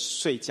是我的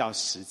睡觉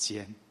时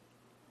间。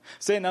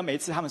所以呢，每一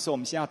次他们说我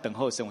们现在要等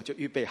候神，我就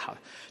预备好，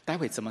待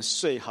会怎么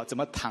睡好，怎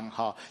么躺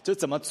好，就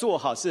怎么做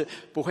好，是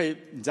不会，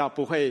你知道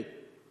不会，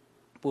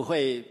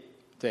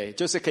对，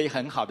就是可以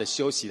很好的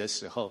休息的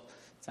时候，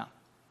这样。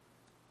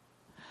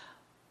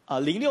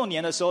06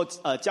年的时候，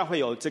教会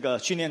有这个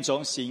训练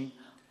中心，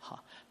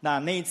好，那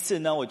一次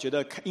呢，我觉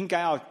得应该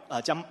要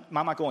将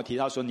妈妈跟我提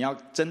到说，你要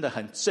真的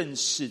很正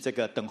视这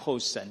个等候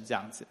神这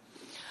样子。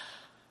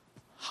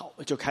好，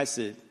我就开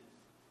始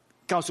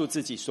告诉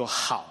自己说，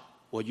好，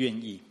我愿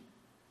意。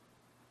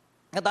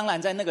那当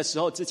然，在那个时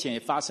候之前也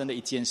发生了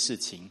一件事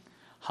情，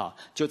好，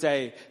就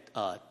在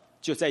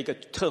一个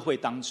特会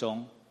当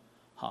中，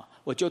好，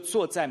我就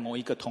坐在某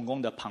一个同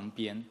工的旁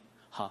边，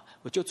好，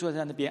我就坐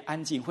在那边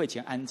安静，会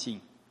前安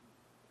静，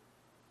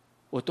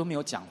我都没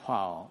有讲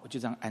话哦，我就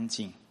这样安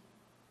静。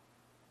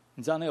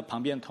你知道那个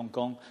旁边的同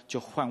工就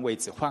换位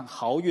置，换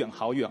好远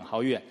好远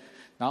好远，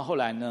然后后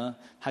来呢，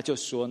他就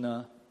说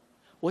呢，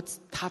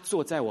他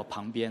坐在我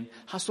旁边，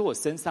他说我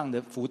身上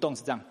的浮动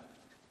是这样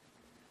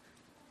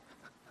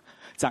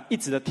一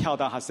直的跳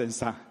到他身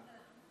上，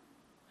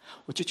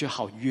我就觉得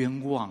好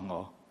冤枉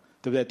哦，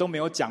对不对？都没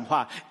有讲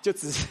话，就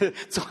只是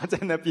坐在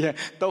那边，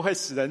都会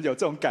使人有这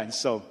种感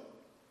受。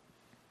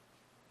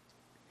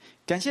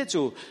感谢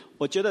主，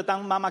我觉得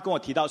当妈妈跟我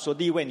提到说，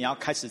利未你要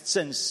开始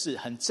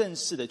很正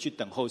式的去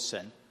等候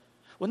神，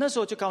我那时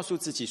候就告诉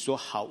自己说，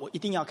好，我一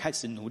定要开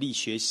始努力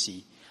学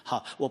习。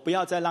好，我不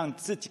要再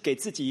给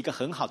自己一个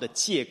很好的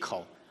借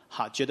口，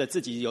好，觉得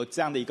自己有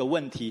这样的一个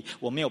问题，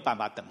我没有办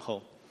法等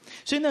候。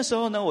所以那时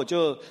候呢，我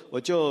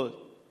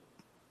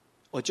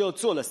就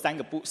做了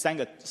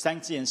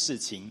三件事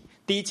情。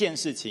第一件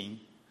事情，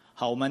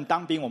好，我们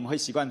当兵我们会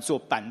习惯坐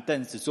板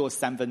凳只坐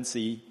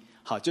1/3，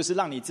好，就是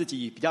让你自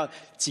己比较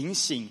警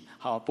醒，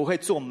好，不会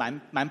坐满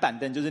板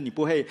凳，就是你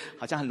不会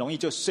好像很容易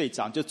就睡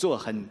着，就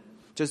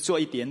是坐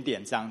一点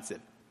点这样子。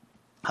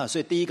好，所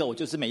以第一个我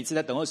就是每一次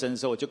在等候神的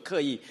时候，我就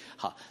刻意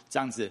好这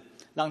样子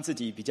让自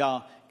己比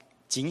较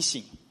警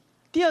醒。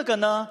第二个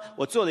呢，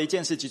我做了一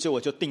件事情，就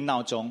我就定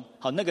闹钟。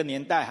好，那个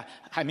年代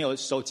还没有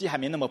手机，还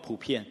没那么普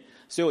遍，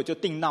所以我就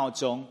定闹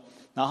钟，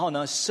然后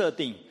呢设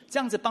定，这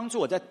样子帮助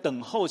我在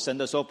等候神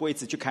的时候不会一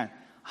直去看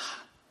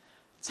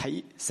才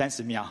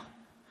30秒，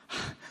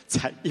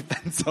才1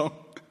分钟，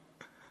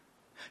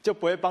就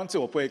不会帮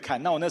助我不会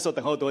看。那我那时候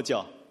等候多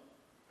久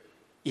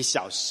？1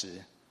小时。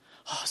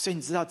所以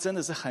你知道真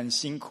的是很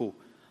辛苦，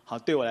好，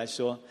对我来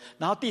说。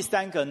然后第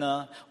三个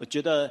呢，我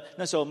觉得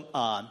那时候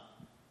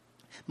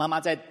妈妈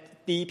在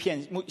第一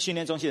片训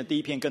练中心的第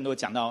一片更多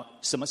讲到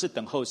什么是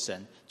等候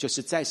神，就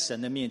是在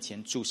神的面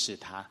前注视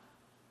他，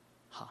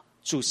好，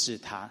注视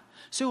他。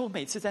所以我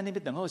每次在那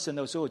边等候神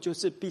的时候，我就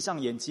是闭上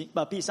我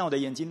的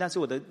眼睛，但是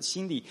我的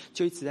心里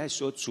就一直在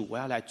说，主，我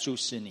要来注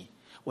视你，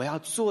我要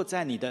坐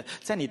在你的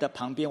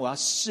旁边，我要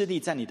侍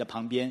立在你的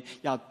旁边，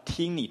要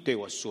听你对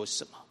我说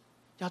什么，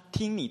要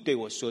听你对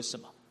我说什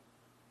么。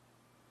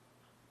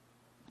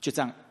就这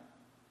样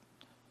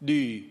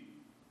屡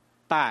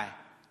败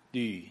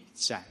屡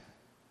战，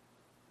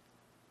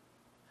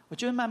我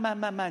觉得慢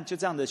慢就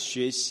这样的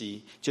学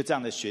习，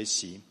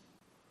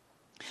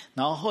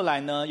然后后来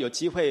呢，有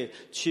机会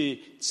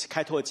去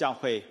开拓教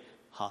会。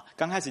好，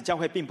刚开始教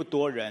会并不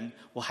多人，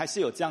我还是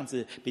有这样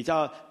子比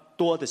较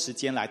多的时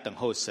间来等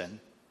候神。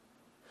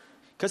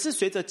可是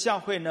随着教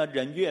会呢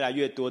人越来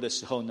越多的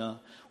时候呢，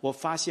我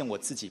发现我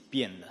自己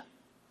变了。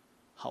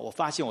好，我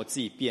发现我自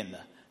己变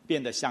了，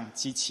变得像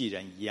机器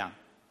人一样。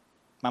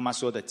妈妈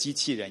说的机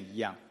器人一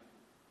样，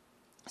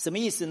什么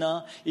意思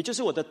呢？也就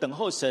是我的等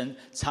候神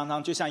常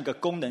常就像一个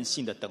功能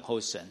性的等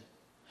候神。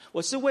我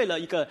是为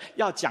了一个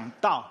要讲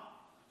道，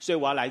所以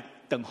我要来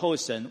等候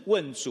神，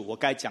问主我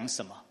该讲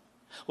什么。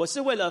我是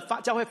为了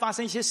教会发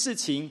生一些事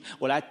情，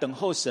我来等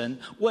候神，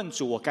问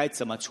主我该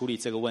怎么处理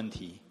这个问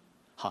题。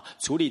好，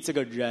处理这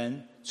个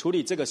人，处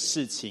理这个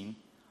事情。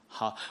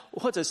好，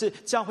或者是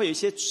教会有一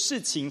些事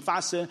情发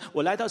生，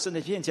我来到神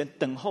的面前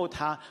等候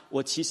他，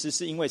我其实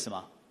是因为什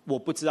么？我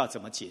不知道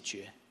怎么解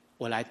决，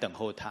我来等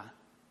候他。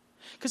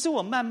可是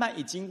我慢慢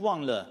已经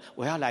忘了，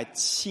我要来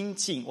亲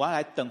近，我要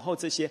来等候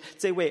这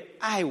位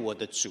爱我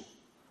的主，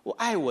我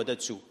爱我的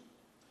主。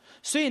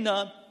所以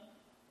呢，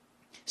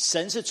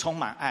神是充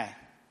满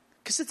爱，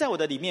可是在我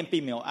的里面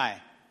并没有爱，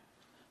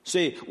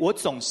所以我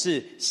总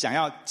是想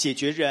要解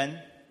决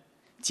人，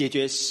解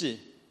决事。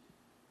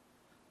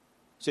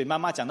所以妈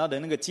妈讲到的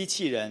那个机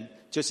器人，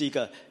就是一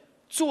个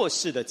做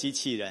事的机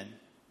器人，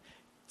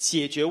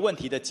解决问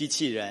题的机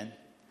器人，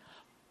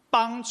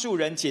帮助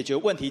人解决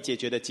问题解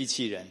决的机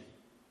器人，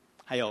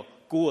还有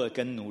孤儿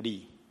跟奴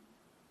隶。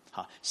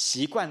好，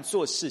习惯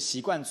做事，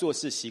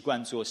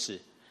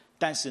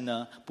但是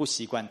呢，不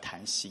习惯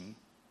谈心。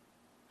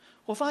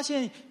我发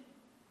现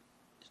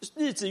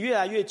日子越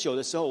来越久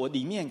的时候，我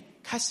里面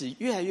开始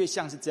越来越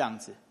像是这样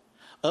子，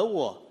而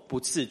我不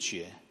自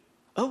觉。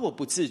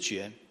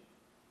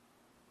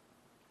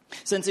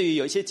甚至于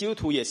有一些基督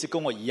徒也是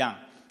跟我一样，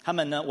他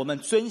们呢，我们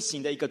遵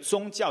行的一个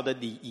宗教的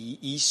礼仪、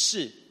仪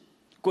式、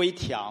规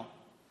条、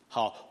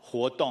好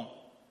活动，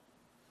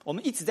我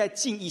们一直在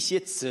尽一些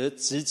职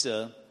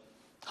责，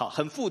好，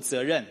很负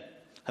责任。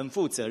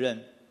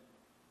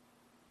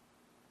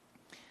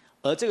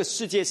而这个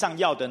世界上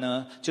要的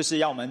呢，就是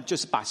要我们就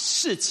是把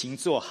事情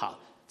做好。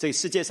这个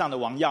世界上的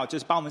王要就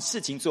是把我们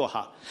事情做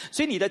好，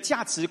所以你的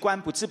价值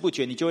观不知不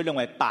觉你就会认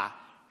为把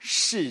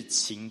事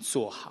情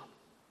做好。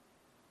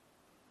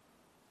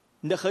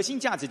你的核心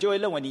价值就会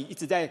认为你一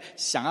直在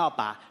想要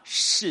把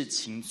事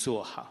情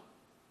做好。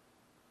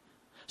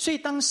所以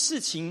当事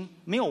情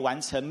没有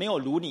完成，没有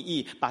如你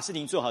意把事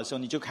情做好的时候，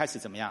你就开始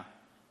怎么样？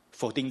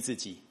否定自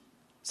己，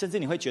甚至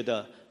你会觉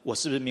得我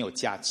是不是没有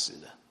价值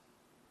了？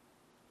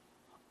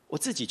我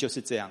自己就是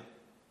这样。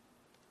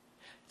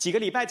几个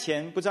礼拜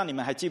前，不知道你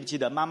们还记不记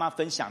得妈妈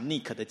分享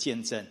Nick 的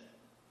见证？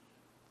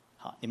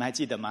好，你们还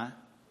记得吗？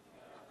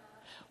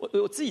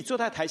我自己坐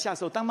在台下的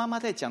时候，当妈妈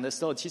在讲的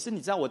时候，其实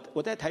你知道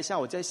我在台下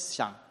我在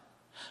想，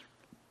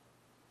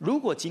如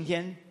果今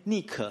天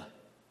Nick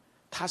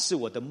他是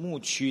我的牧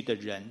区的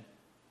人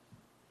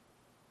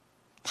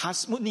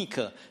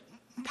，Nick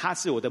他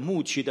是我的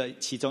牧区的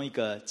其中一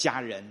个家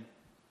人，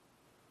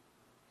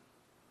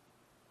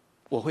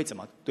我会怎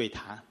么对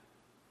他？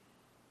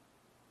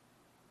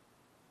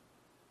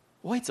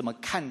我会怎么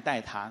看待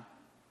他？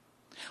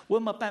我有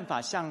没有办法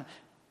像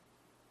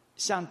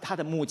他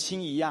的母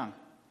亲一样，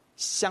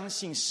相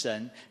信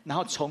神，然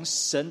后从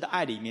神的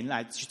爱里面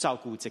来去照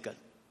顾这个。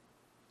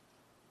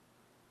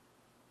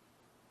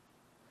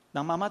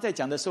然后妈妈在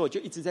讲的时候，我就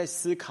一直在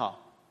思考，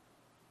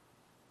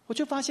我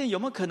就发现有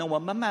没有可能我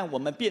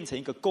们变成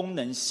一个功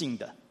能性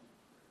的，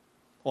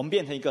我们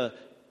变成一个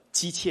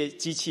机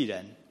器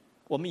人，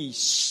我们以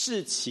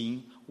事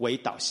情为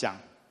导向，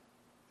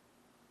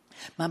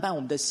慢慢我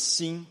们的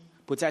心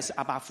不再是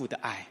阿爸父的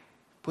爱，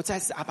不再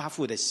是阿爸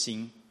父的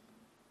心，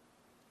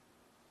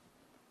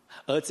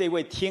而这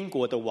位天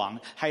国的王，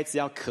他一直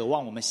要渴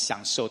望我们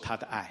享受他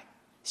的爱，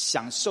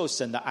享受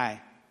神的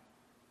爱，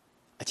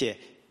而且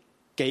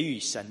给予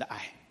神的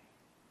爱。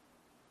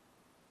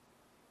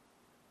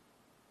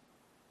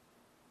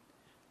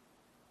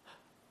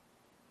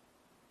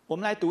我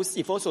们来读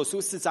以弗所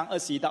书4章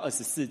21到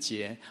24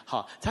节。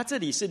好，他这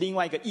里是另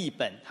外一个译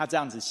本，他这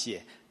样子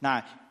写。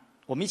那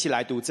我们一起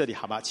来读这里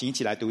好不好？请一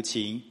起来读，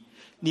请。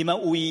你们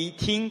无疑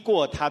听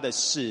过他的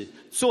事，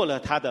做了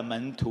他的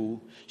门徒，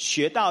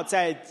学到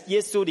在耶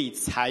稣里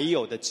才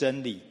有的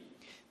真理。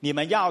你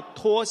们要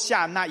脱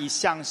下那一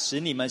向使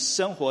你们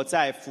生活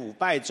在腐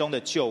败中的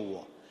旧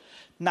我，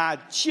那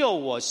旧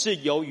我是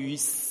由于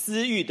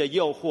私欲的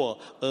诱惑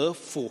而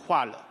腐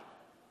化了。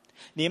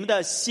你们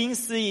的心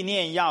思意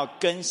念要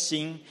更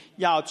新，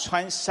要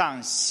穿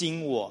上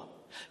新我。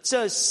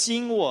这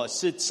新我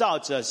是照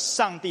着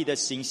上帝的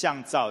形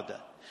象造的，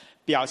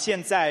表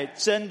现在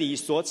真理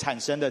所产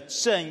生的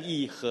正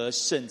义和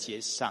圣洁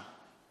上。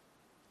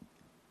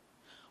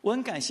我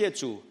很感谢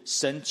主，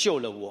神救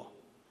了我。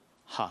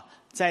好，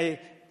在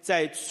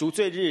赎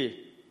罪日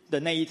的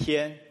那一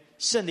天，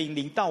圣灵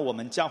临到我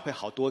们教会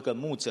好多个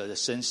牧者的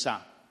身上。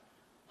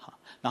好，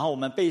然后我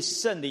们被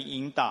圣灵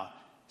引导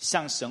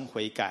向神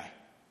悔改。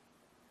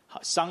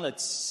好，伤了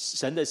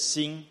神的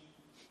心，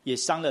也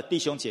伤了弟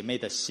兄姐妹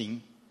的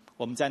心。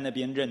我们在那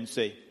边认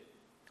罪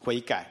悔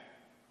改。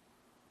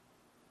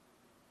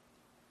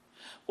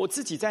我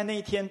自己在那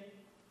一天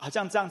好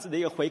像这样子的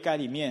一个悔改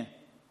里面，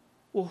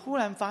我忽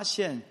然发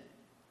现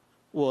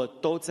我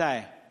都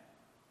在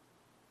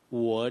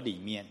我里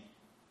面，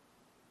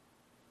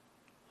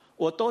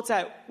我都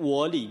在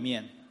我里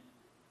面。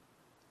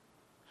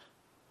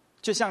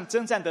就像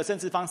征战得胜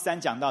之方3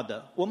讲到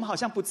的，我们好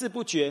像不知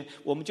不觉，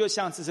我们就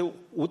像这是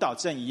舞蹈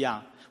症一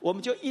样，我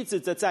们就一直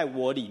在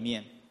我里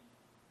面。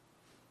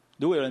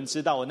如果有人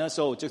知道，我那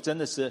时候我就真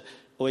的是，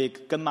我也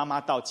跟妈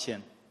妈道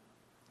歉，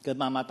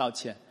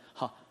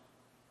好，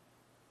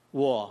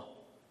我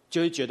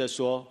就会觉得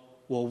说，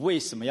我为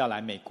什么要来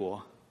美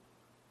国？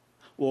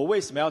我为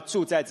什么要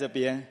住在这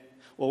边？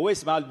我为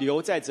什么要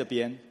留在这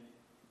边？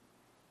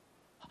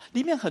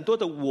里面很多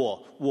的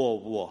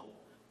我。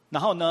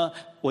然后呢，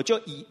我就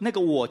以那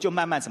个我就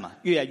慢慢什么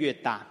越来越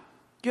大，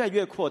越来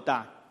越扩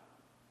大。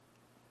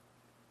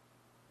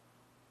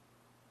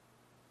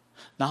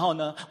然后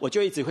呢，我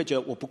就一直会觉得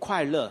我不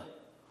快乐，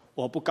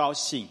我不高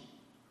兴，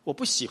我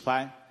不喜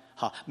欢。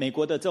好，美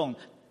国的这种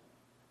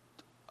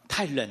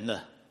太冷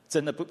了，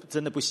真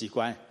的不习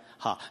惯。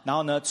好，然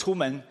后呢，出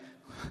门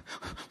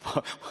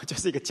我就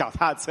是一个脚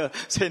踏车，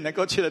所以能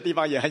够去的地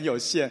方也很有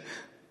限。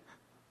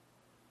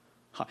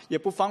好，也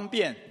不方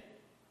便。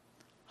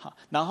好，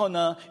然后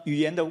呢，语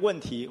言的问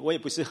题我也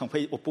不是很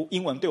会，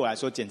英文对我来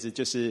说简直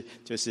就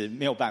是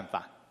没有办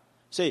法，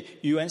所以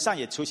语文上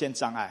也出现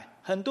障碍，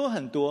很多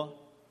很多。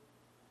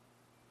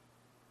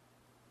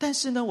但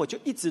是呢，我就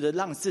一直的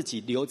让自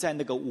己留在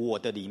那个我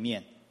的里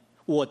面，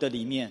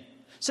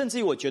甚至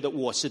于我觉得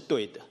我是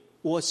对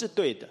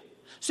的，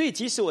所以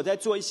即使我在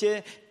做一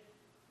些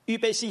预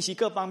备信息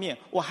各方面，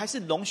我还是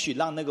容许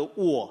让那个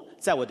我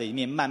在我的里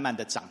面慢慢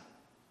的长，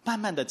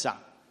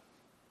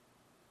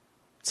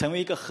成为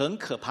一个很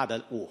可怕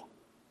的我。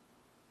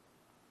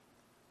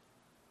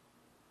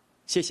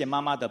谢谢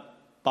妈妈的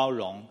包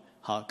容，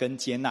好，跟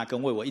接纳，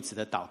跟为我一直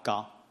的祷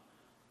告。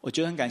我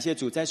觉得很感谢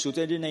主，在赎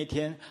罪日那一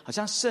天，好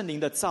像圣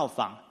灵的造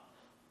访，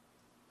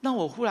让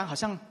我忽然好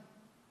像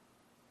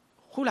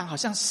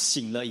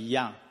醒了一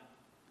样。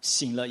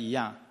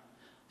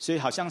所以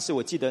好像是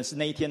我记得是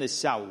那一天的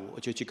下午，我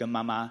就去跟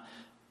妈妈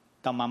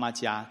到妈妈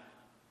家，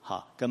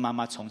好，跟妈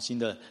妈重新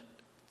的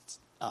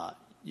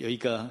有一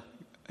个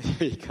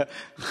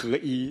合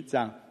一这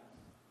样。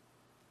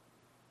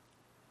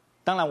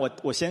当然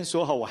我先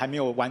说我还没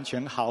有完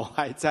全好，我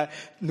还在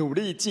努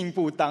力进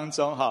步当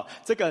中哈。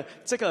这个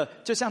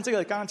就像这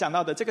个刚刚讲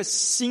到的这个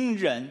新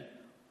人，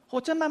我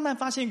在慢慢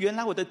发现，原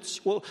来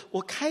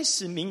我开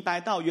始明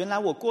白到，原来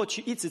我过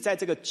去一直在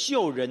这个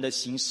旧人的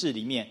形式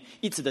里面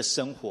一直的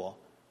生活，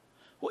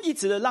我一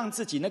直的让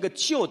自己那个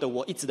旧的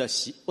我一直的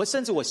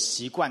甚至我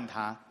习惯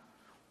它。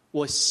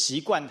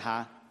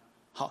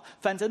好，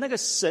反正那个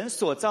神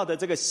所造的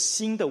这个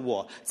新的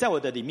我，在我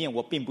的里面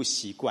我并不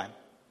习惯。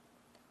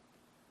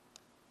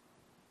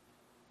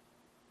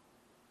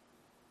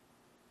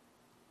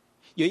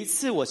有一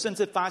次我甚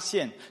至发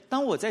现，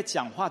当我在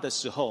讲话的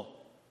时候，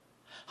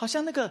好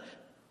像那个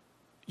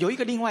有一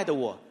个另外的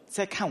我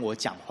在看我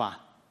讲话。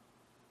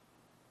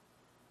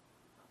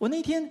我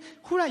那天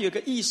忽然有个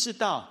意识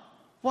到，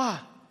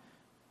哇，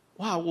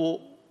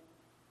我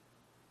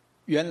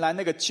原来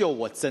那个旧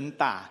我真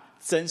大，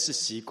真是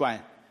习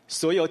惯，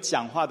所有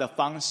讲话的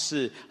方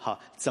式，好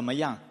怎么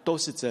样都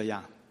是这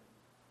样。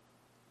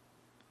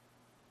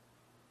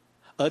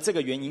而这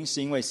个原因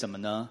是因为什么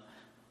呢？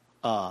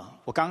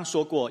我刚刚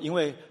说过，因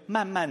为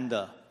慢慢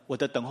的，我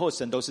的等候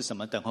神都是什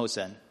么等候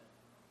神？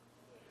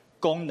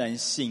功能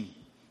性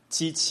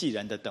机器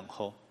人的等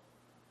候。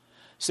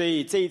所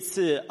以这一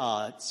次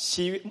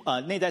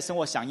内在生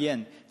活飨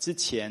宴之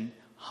前，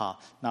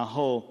好，然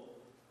后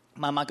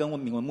妈妈跟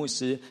敏文牧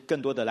师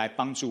更多的来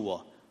帮助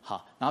我，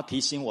好，然后提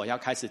醒我要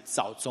开始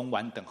早中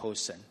晚等候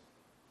神。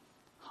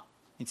好，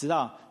你知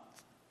道，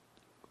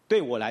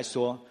对我来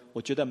说，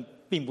我觉得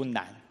并不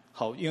难，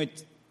好，因为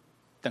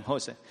等候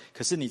神。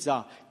可是你知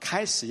道，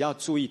开始要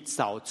注意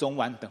早中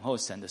晚等候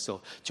神的时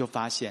候，就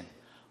发现，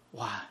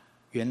哇，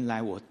原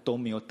来我都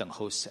没有等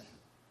候神。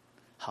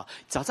好，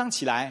早上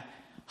起来，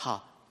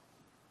好，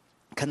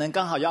可能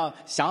刚好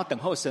想要等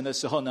候神的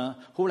时候呢，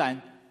忽然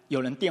有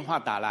人电话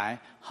打来，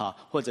好，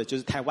或者就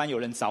是台湾有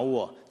人找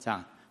我这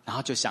样，然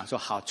后就想说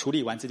好，处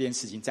理完这件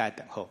事情再来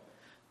等候。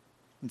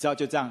你知道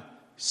就这样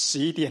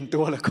11点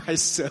多了，快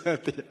12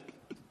点，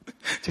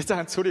就这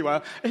样处理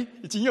完，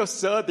已经又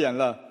12点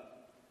了。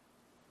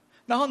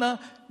然后呢，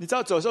你知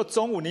道有时候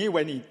中午你以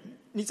为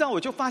你知道，我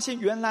就发现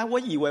原来我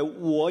以为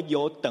我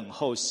有等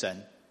候神，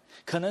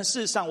可能事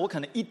实上我可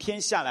能一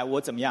天下来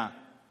我怎么样，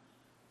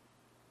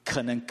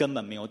可能根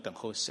本没有等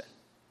候神。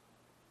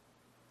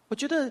我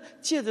觉得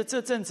借着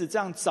这阵子这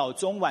样早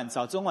中晚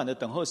的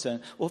等候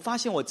神，我发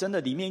现我真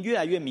的里面越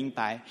来越明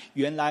白，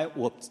原来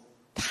我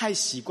太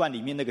习惯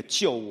里面那个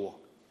救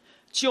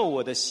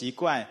我的习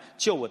惯，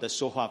救我的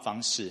说话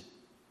方式。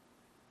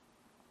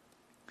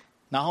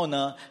然后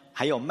呢，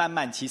还有慢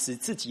慢其实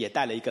自己也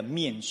戴了一个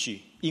面具，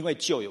因为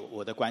救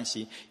我的关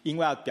系，因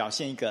为要表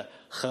现一个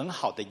很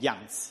好的样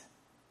子，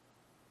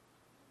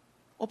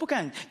我不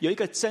敢有一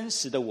个真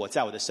实的我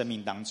在我的生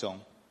命当中。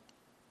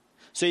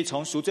所以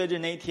从赎罪日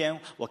那一天，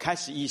我开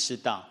始意识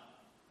到，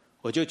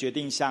我就决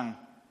定像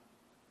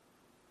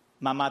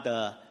妈妈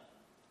的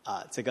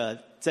这个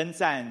征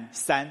战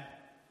3，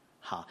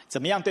好，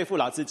怎么样对付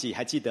老自己，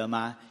还记得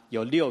吗？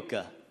有6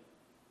个。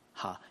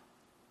好，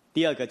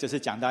第2个就是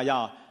讲到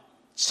要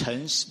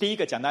诚实，第一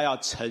个讲到要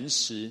诚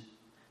实，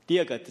第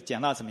2个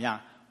讲到怎么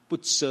样不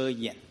遮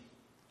掩。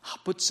好，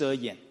不遮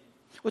掩，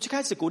我就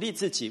开始鼓励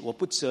自己，我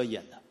不遮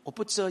掩了，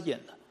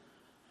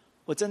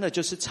我真的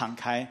就是敞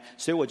开。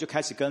所以我就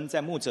开始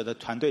在牧者的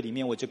团队里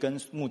面，我就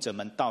跟牧者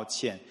们道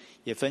歉，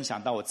也分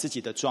享到我自己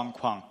的状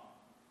况。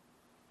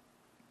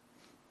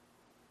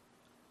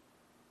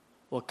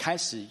我开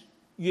始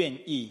愿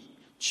意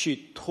去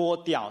脱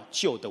掉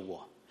旧的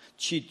我，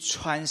去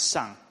穿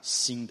上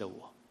新的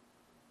我。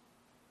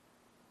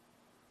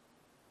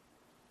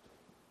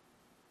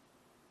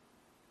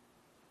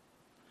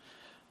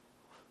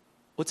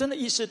我真的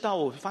意识到，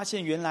我发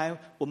现原来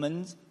我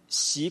们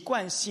习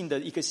惯性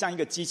的像一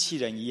个机器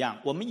人一样，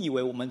我们以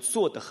为我们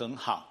做得很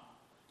好，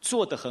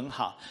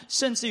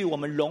甚至于我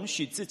们容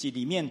许自己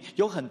里面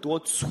有很多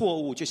错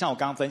误，就像我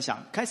刚刚分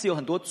享，开始有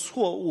很多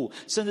错误，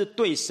甚至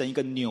对神一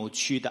个扭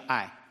曲的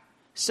爱，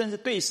甚至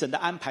对神的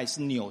安排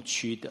是扭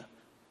曲的，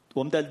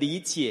我们的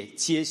理解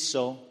接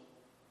收，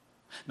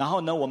然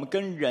后呢，我们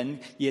跟人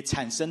也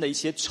产生了一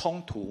些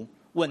冲突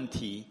问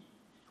题，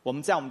我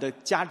们在我们的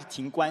家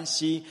庭关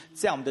系，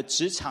在我们的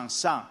职场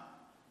上，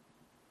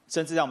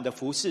甚至在我们的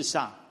服事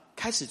上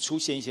开始出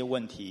现一些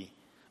问题，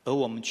而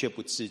我们却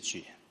不自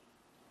觉。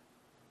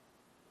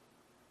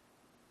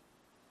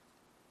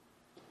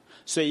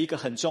所以一个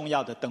很重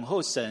要的等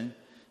候神，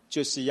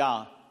就是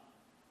要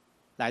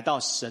来到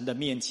神的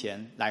面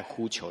前来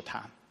呼求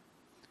他，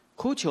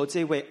呼求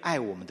这位爱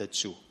我们的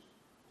主，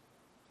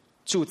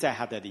住在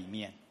他的里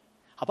面。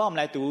好吧，我们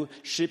来读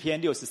诗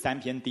篇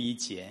63篇第1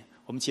节，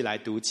我们一起来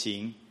读，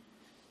请。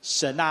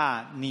神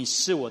啊，你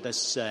是我的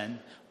神，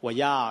我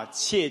要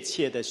切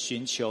切的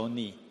寻求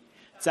你，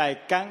在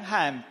干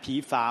旱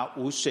疲乏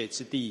无水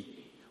之地，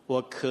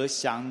我可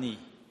想你，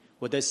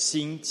我的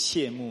心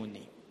切慕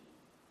你。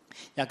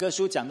雅各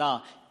书讲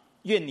到，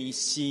愿你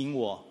吸引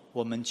我，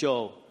我们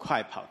就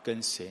快跑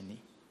跟随你。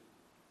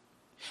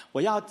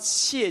我要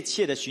切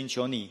切的寻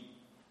求你。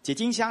解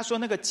经家说，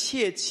那个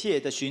切切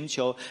的寻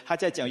求，他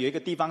在讲有一个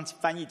地方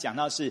翻译讲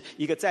到是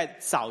一个在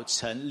早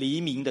晨黎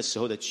明的时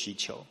候的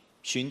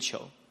寻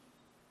求，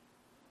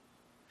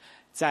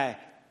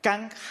在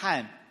干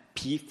旱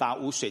疲乏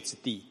无水之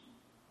地。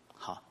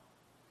好，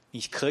你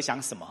可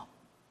想什么？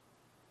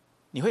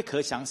你会可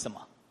想什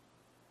么？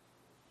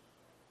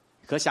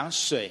可想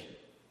水，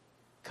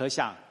可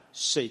想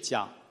睡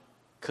觉，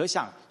可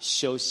想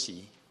休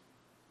息。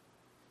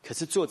可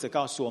是作者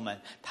告诉我们，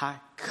他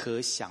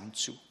可想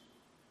主，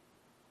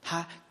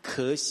他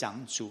可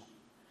想主，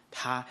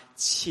他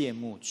切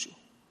慕主。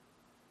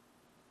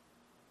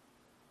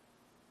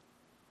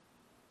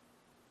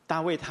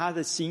大卫他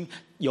的心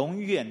永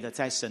远的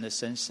在神的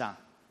身上，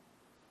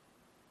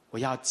我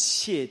要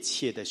切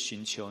切的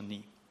寻求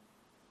你。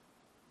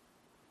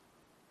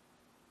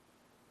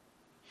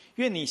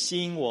愿你吸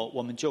引我，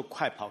我们就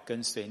快跑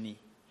跟随你，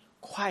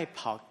快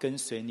跑跟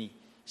随你。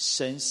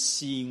神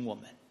吸引我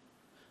们，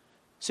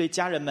所以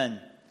家人们，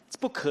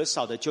不可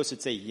少的就是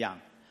这一样，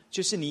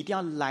就是你一定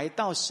要来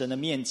到神的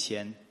面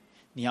前，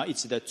你要一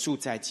直的住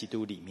在基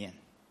督里面，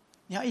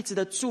你要一直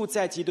的住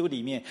在基督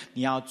里面，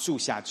你要住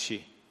下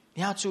去，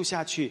你要住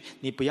下去，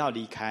你不要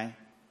离开，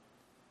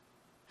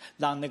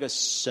让那个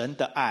神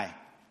的爱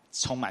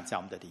充满在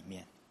我们的里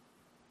面。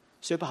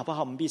所以好不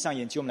好，我们闭上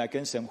眼睛，我们来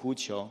跟神呼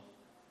求，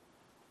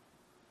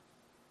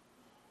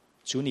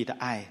主你的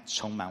爱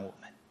充满我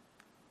们。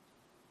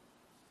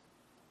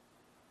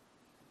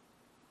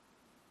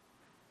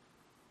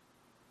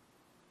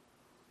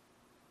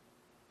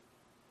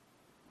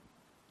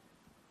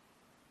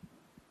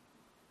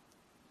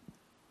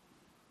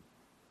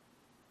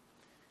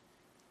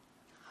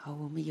好，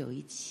我们有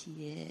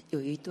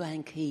一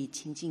段可以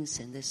亲近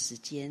神的时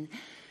间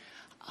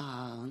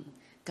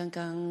刚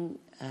刚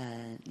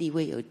立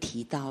位有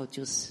提到，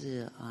就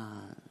是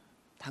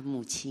他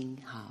母亲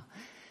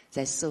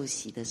在受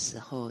洗的时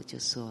候就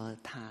说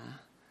他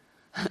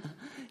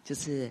就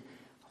是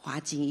花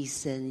尽一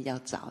生要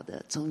找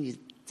的，终于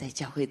在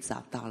教会找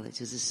到了，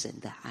就是神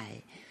的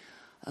爱。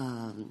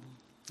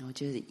我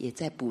觉得也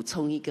再补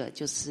充一个，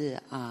就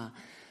是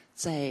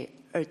在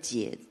二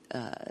姐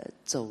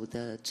走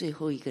的最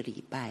后一个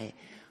礼拜，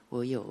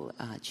我有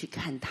去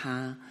看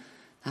她，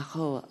然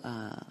后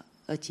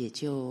二姐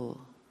就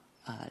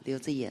流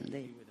着眼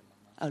泪，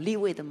立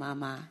位的妈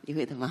妈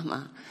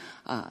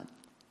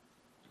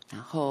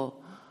然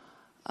后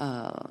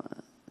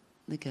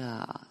那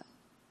个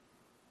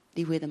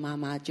立位的妈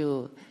妈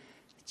就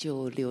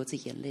流着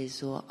眼泪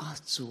说：“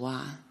主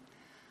啊，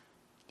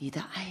你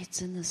的爱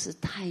真的是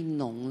太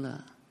浓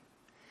了，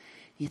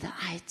你的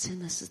爱真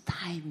的是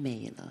太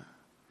美了。”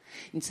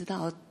你知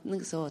道那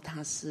个时候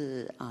她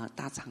是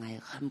大肠癌，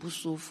很不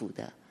舒服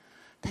的，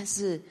但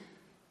是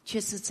却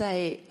是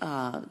在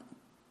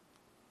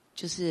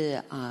就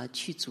是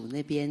去主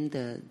那边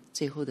的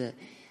最后的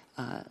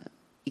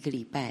一个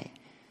礼拜，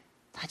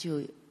她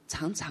就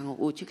常常，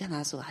我去看她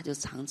的时候，她就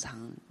常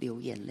常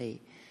流眼泪，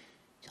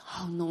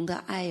好浓的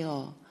爱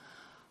哦，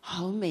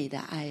好美的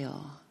爱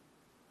哦。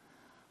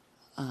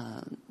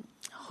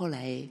后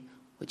来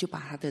我就把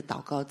她的祷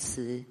告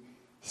词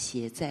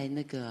写在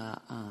那个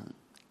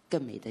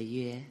更美的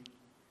约，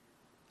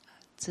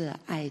这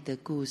爱的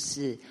故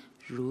事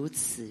如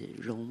此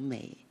柔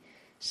美，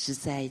实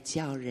在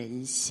叫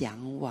人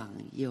向往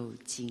又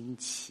惊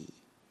奇。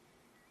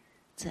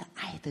这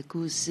爱的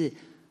故事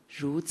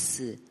如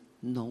此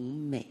浓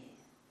美，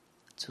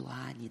主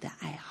啊，你的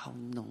爱好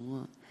浓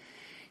哦，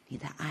你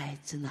的爱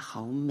真的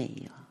好美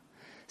哦，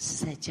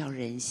实在叫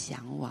人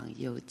向往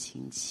又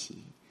惊奇。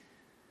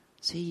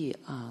所以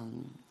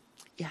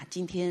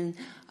今天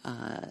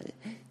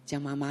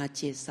江妈妈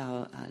介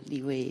绍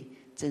立位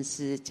正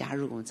式加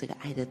入我们这个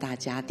爱的大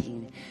家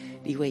庭，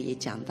立位也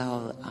讲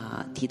到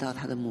提到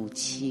他的母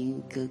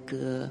亲、哥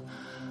哥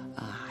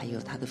还有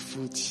他的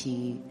父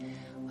亲，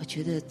我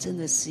觉得真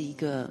的是一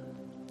个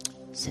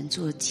神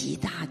做极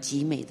大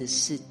极美的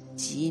事，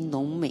极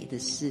浓美的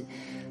事，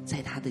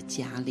在他的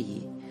家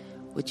里。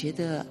我觉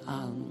得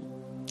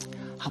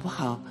好不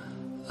好？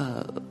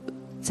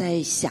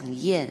在飨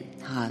宴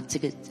这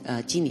个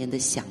今年的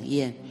飨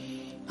宴，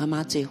妈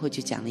妈最后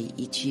就讲了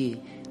一句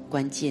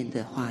关键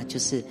的话，就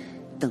是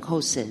等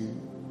候神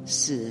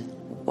是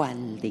万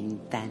灵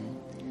丹。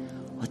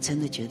我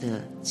真的觉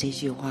得这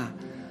句话，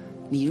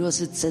你若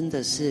是真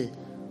的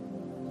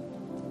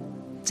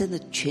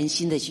全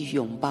心的去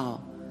拥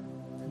抱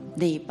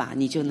那一把，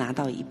你就拿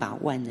到一把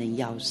万能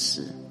钥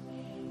匙。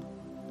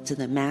真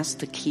的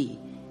Master Key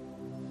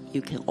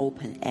You can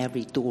open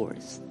every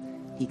doors。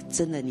 你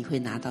真的你会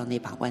拿到那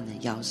把万能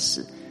钥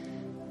匙。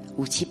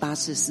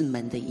5784是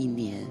门的一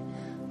年。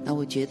那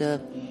我觉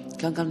得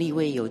刚刚立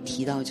位有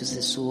提到，就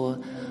是说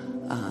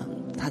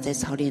他在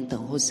操练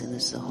等候神的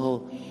时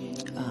候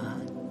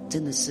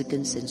真的是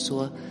跟神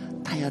说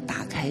他要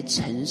打开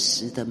诚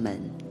实的门，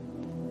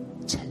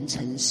诚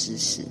诚实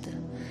实的，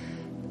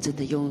真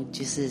的用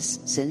就是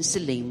神是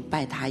灵，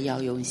拜他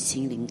要用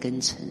心灵跟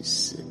诚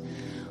实。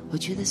我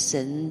觉得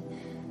神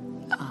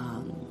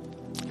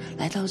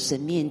来到神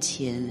面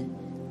前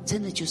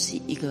真的就是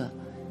一个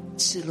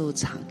赤露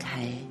敞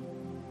开，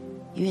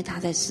因为他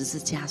在十字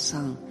架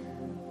上，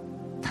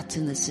他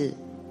真的是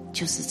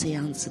就是这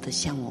样子的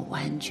向我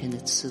完全的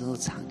赤露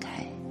敞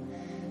开。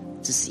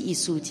只是艺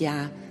术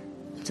家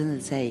真的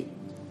在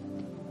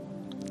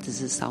只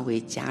是稍微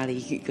加了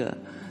一个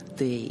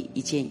对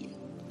一件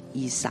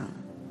衣裳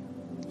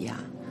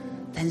呀，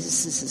但是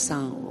事实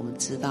上我们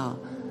知道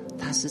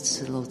他是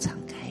赤露敞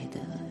开的，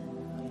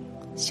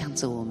向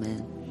着我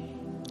们。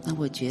那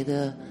我觉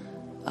得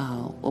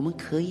我们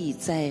可以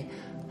在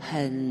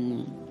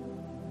很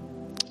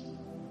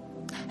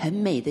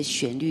美的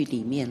旋律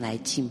里面来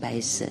敬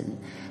拜神，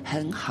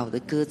很好的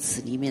歌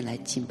词里面来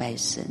敬拜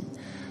神。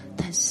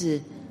但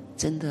是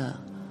真的，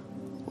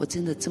我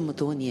真的这么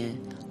多年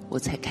我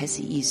才开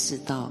始意识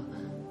到，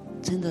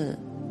真的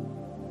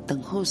等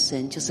候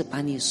神就是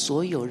把你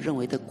所有认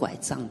为的拐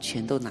杖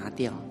全都拿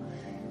掉，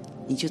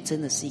你就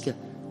真的是一个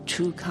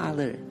true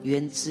color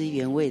原汁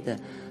原味的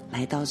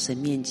来到神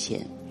面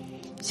前。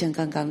像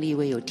刚刚立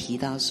位有提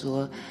到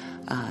说，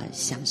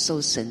享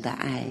受神的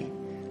爱，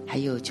还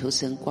有求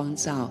神光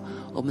照，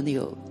我们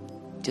有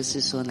就是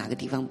说哪个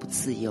地方不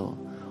自由？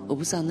我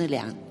不知道那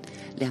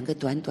两个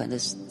短短的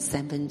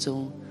3分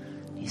钟，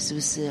你是不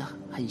是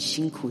很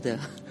辛苦的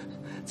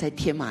在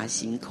天马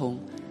行空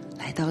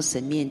来到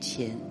神面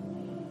前，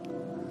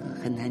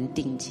很难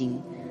定睛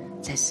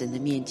在神的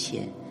面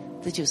前，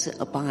这就是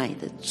abide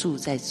住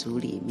在主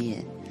里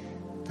面。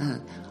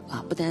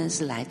不单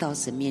是来到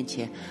神面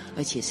前，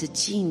而且是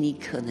尽你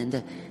可能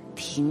的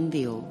停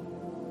留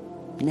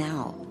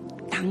now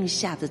当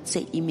下的这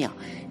一秒，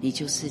你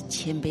就是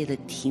谦卑的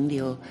停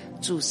留，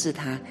注视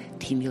他，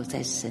停留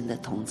在神的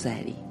同在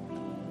里，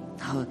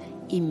然后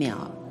1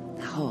秒，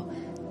然后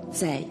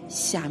再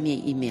下面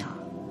1秒，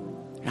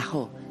然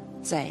后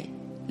再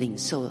领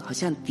受，好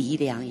像涤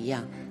凉一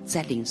样，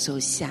再领受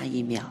下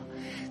1秒，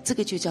这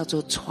个就叫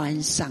做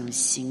穿上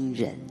新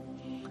人。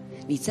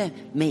你在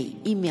每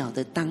1秒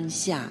的当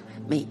下，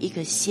每一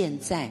个现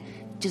在，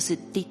就是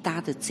滴答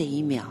的这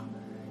1秒，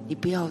你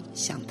不要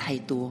想太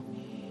多，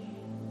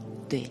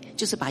对，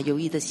就是把犹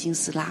豫的心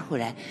思拉回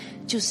来，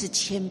就是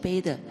谦卑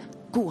的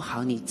顾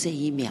好你这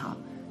1秒，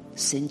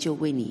神就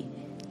为你，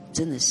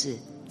真的是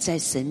在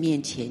神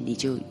面前你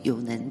就有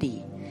能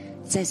力，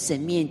在神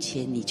面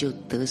前你就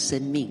得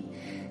生命，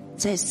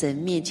在神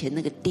面前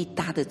那个滴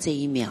答的这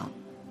1秒，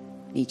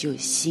你就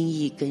心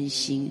意更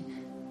新，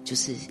就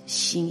是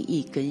心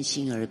意更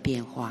新而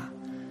变化，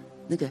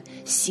那个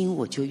心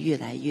我就越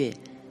来越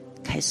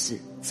开始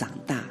长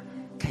大，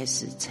开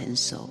始成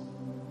熟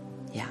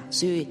呀。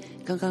所以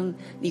刚刚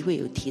立慧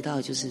有提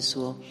到，就是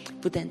说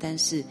不单单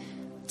是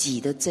己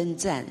的征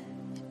战，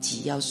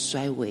己要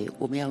衰微，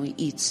我们要用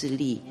意志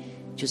力，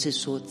就是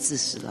说致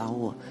死老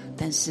我，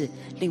但是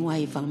另外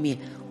一方面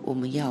我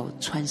们要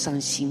穿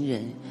上新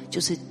人，就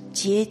是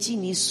竭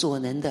尽你所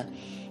能的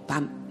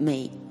把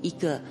每一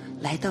个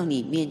来到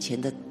你面前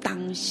的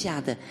当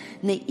下的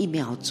那1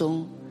秒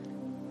钟，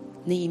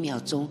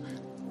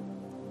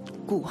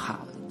顾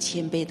好，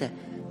谦卑的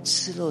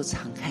赤露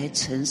敞开，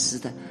诚实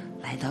的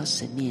来到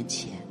神面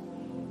前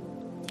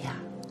呀，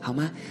好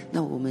吗？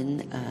那我们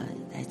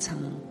来唱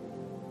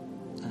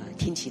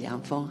天起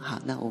凉风。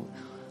好，那我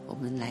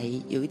们来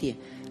有一点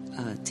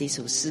这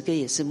首诗歌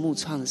也是牧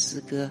创的诗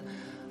歌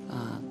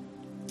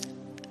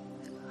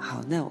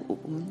好，那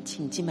我们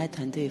请敬拜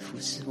团队服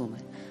侍我们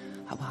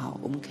好不好？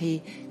我们可以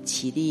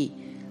起立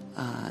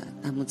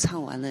那么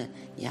唱完了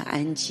你要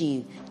安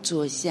静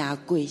坐下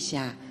跪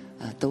下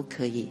都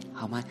可以，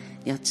好吗？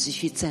你要持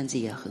续站着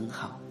也很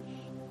好。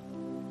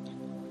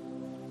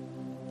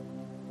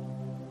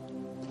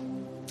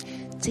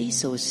这一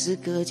首诗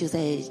歌就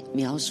在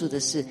描述的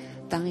是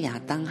当亚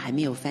当还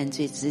没有犯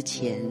罪之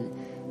前，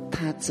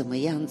他怎么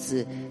样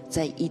子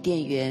在伊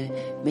甸园，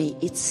每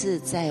一次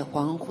在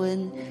黄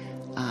昏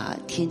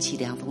天起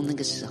凉风那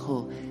个时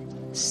候，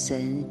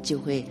神就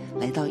会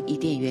来到伊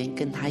甸园，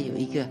跟他有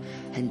一个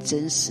很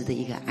真实的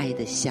一个爱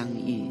的相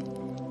遇，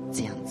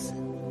这样子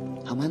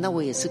好吗？那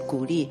我也是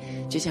鼓励，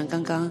就像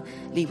刚刚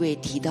立位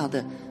提到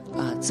的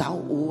早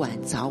午晚，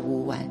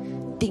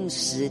定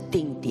时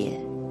定点，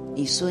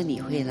你说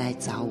你会来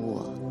找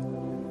我，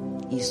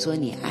你说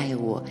你爱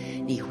我，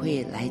你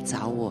会来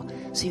找我，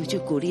所以我就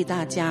鼓励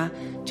大家，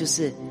就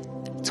是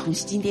从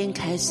今天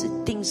开始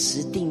定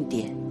时定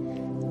点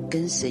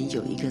跟神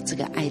有一个这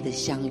个爱的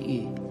相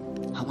遇，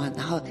好吗？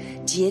然后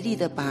竭力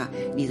的把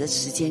你的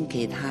时间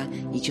给他，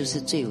你就是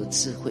最有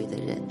智慧的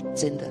人，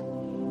真的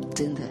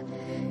真的。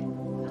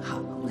好，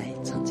我们来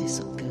唱这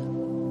首歌。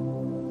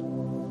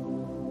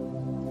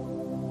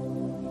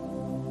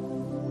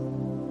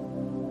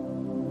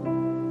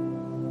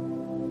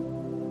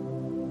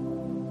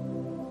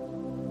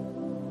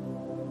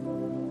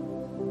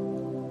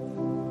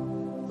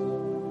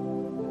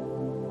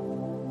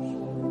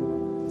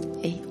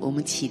我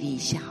们起立一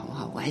下好不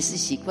好？我还是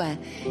习惯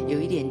有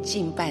一点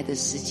敬拜的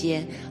时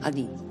间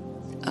你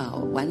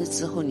完了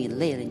之后你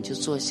累了你就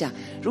坐下，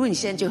如果你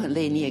现在就很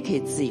累你也可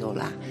以自由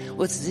啦。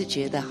我只是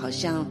觉得好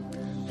像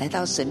来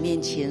到神面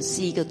前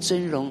是一个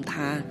尊荣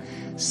他，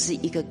是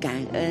一个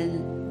感恩，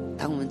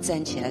当我们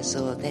站起来的时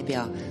候代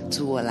表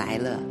主我来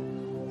了，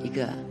一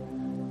个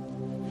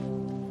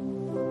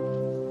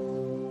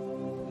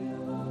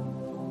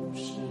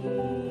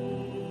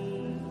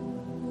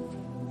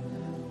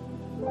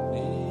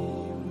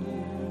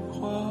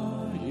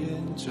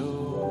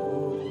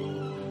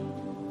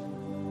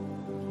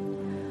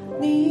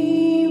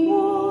你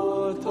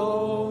我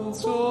同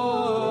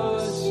坐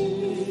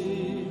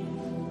席，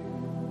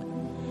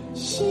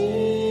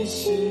细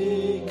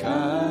细开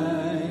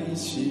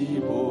启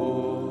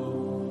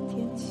我，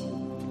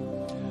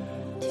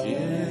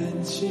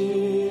天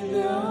起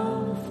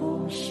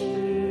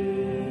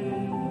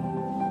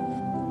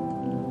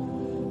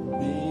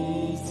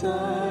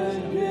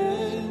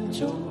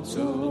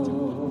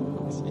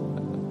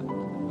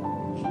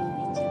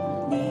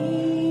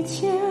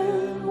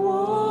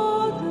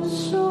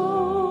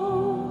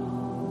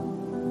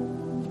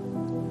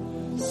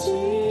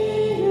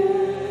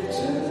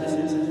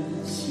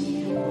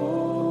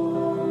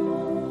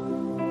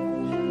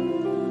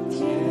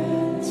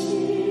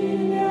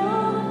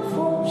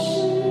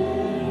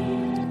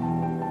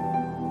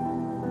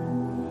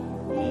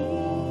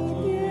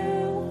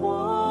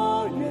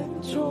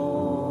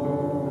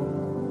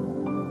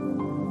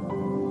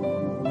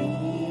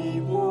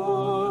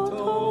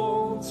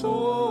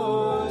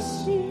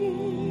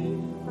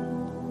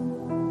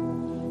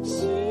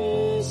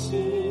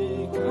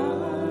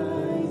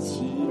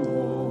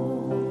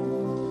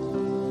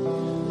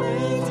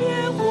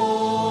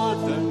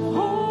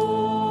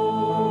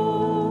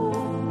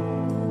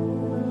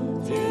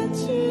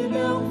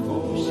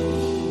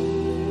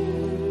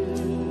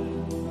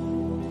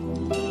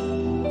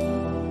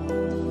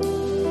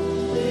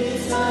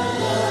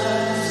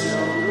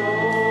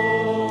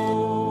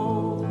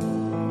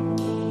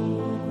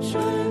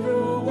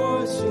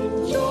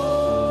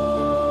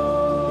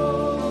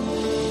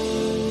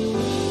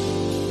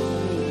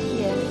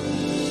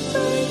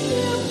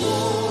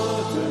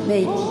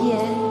每天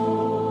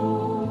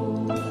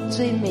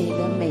最美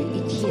的每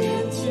一天。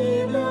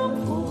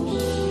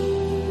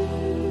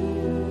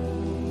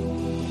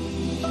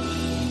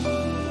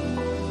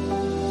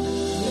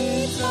你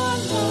灿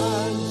烂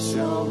笑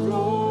容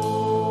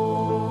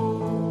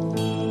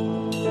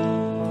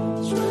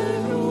吹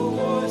入我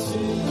心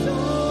中，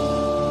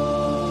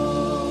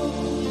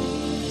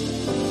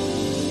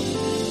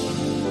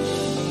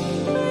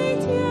每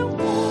天我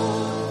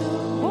的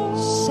梦，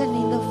圣灵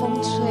的风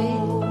吹，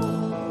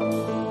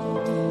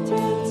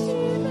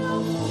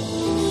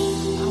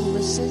把我们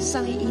身上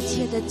一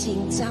切的紧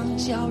张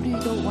焦虑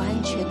都完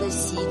全的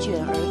席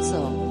卷而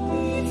走。你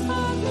灿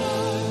烂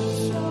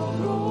笑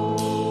容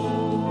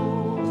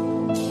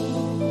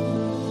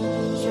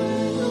吹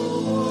入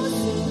我心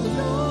中，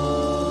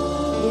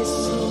耶稣，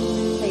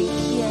每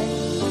天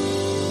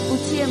不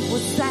见不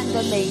散的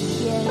每天，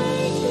每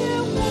天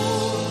我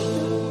的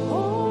梦，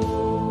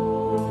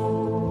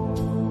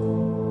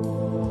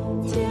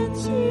天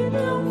气凉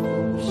风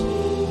时，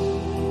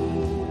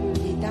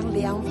每当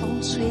凉风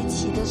吹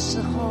起的时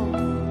候，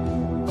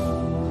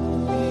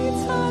你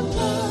灿烂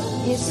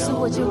耶稣，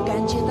我就感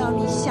觉到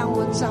你向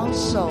我招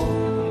手，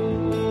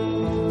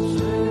吹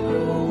入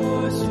我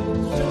心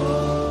中，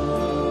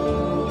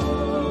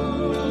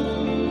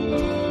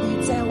你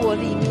在我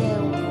里面，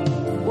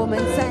我们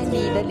在你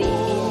的里面。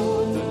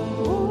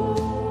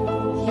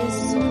耶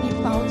稣，你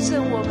保证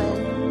我们，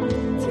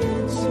天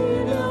气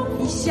凉风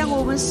你向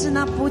我们是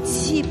那不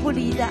弃不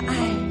离的爱，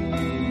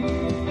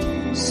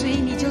所以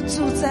你就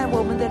住在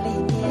我们的里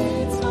面。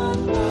灿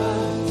烂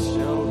笑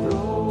容，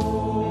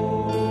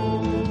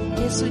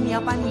耶稣，你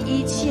要把你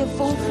一切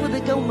丰富的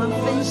跟我们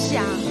分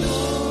享，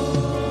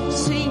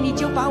所以你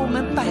就把我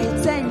们摆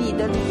在你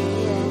的里面。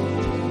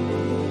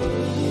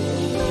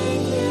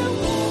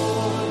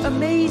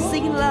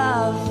Amazing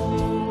love，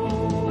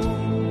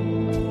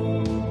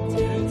 天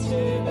气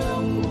凉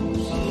风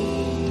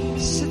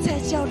实在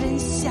叫人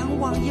向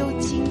往又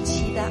惊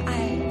奇的爱。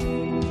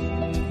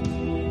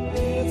你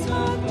灿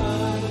烂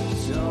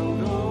笑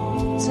容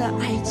这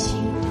爱情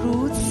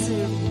如此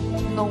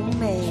浓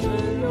美，吹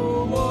入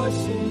我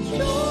心中，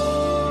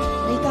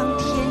每当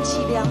天气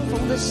凉风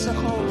的时候，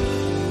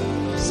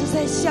实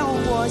在叫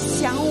我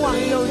向往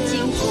又惊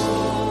奇。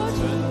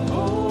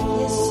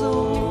耶稣，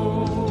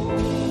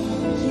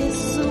耶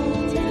稣，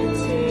天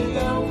气凉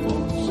风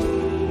时，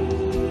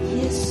耶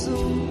稣，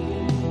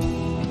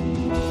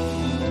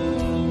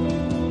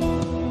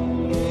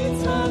你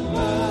灿烂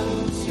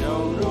笑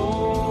容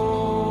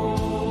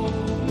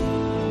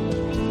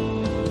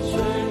吹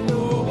入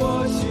我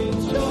心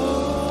中，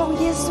奉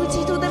耶稣基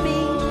督的名，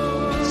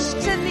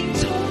圣灵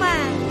充满，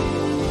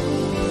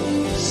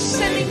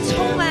圣灵充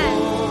满，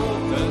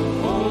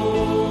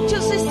就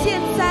是现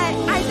在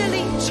爱的灵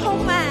充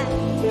满，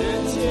天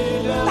气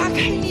凉打开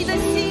你的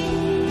心，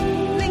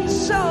领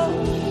受，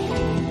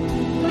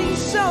领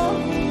受，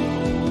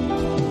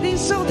领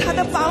受他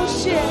的宝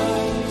血，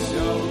笑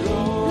容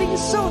领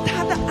受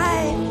他的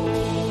爱。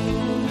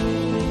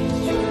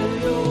吹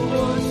入我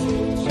心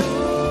中，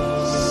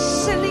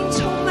圣灵充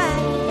满，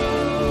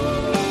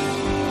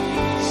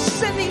圣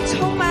灵充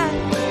满。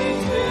每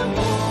天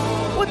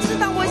我知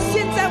道我现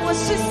在我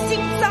是新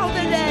造的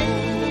人，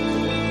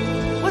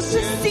我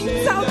是新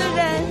造的人，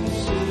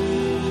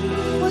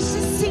我是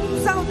新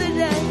造的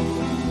人。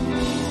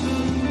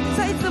再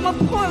怎么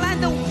破烂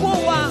的过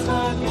往，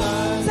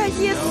在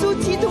耶稣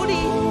基督里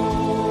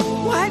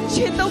完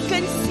全都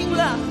更新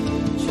了。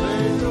吹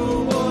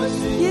入我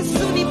心，耶稣，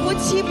你不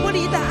弃不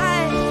离的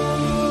爱，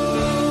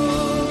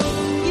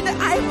你的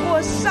爱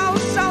火烧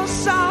烧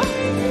烧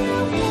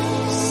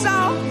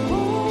烧，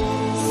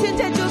现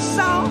在就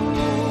烧，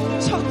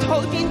从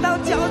头顶到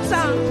脚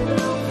掌，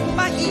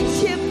把一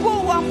切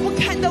过往不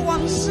堪的往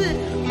事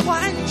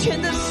完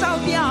全的烧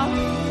掉，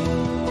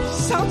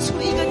烧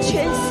出一个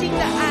全新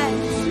的爱。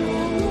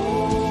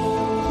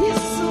耶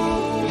稣，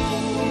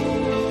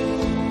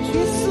耶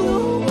稣，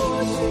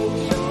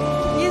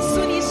耶稣，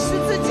你十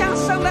字架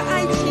上的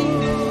爱情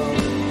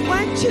完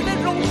全的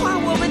融化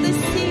我们的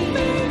心，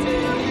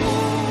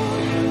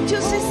就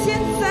是现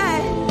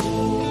在，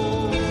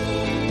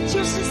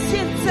就是现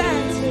在，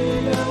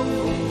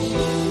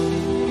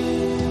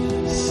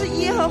是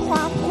耶和华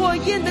火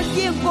焰的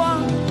电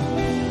光。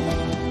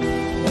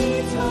你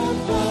灿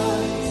烂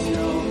笑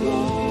容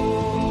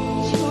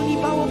求你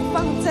把我放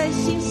在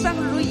心上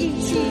如印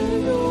记，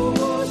入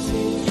我心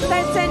中，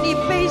戴在你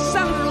背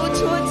上如戳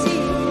记。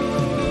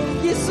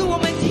耶稣，我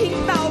们听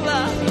到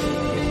了，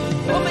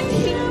我们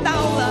听到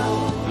了，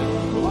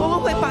我们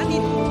会把你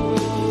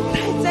戴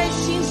在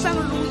心上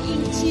如印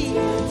记，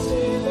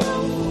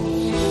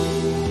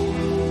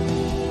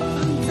放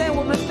在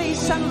我们背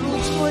上如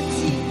戳记。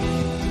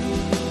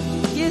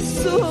耶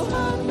稣，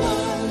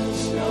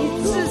你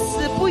至死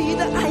不渝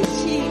的爱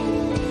情，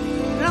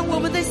让我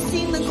们的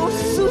心能够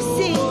苏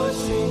醒，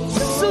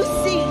苏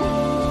醒，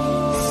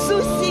苏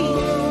醒，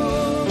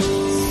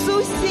苏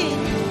醒。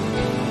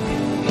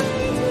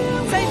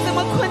再怎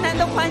么困难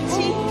的环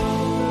境，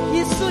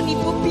耶稣你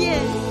不变，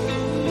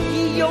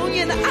你永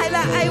远的爱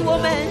来爱我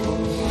们，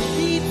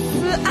你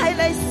慈爱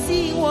来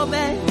吸引我们。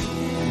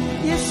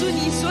耶稣，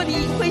你说你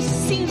会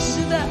信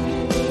实的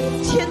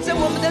牵着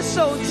我们的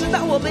手，直到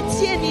我们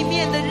见你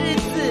面的日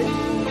子。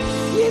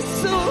耶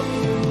稣，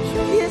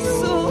耶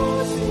稣，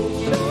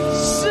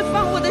释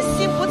放我的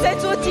心，不再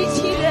做机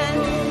器人，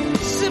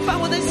释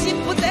放我的心，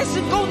不再是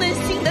功能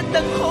性的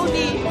等候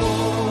你，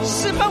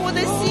释放我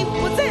的心，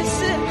不再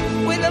是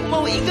为了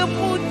某一个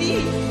目的。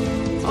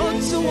哦，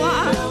主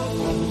啊，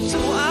主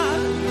啊，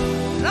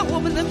让我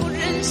们能够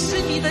认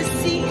识你的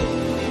心，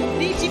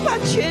你已经把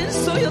全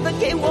所有的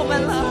给我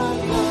们了，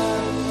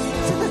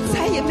真的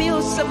再也没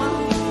有什么，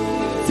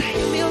再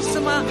也没有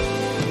什么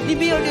你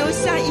没有留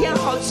下一样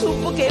好处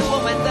不给我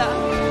们的。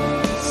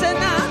神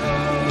啊，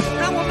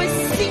让我们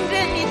信任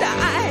你的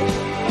爱，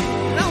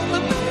让我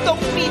们懂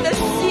你的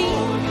心，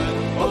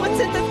我们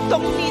真的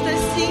懂你的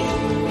心，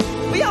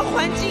不要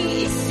环境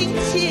一兴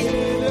起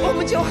我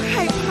们就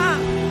害怕，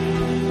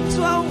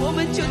主啊我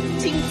们就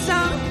紧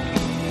张，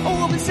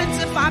我们甚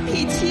至发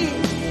脾气。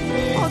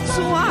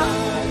主啊，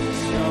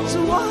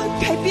主啊，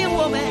改变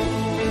我们，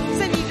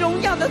在你荣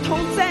耀的同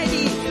在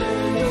里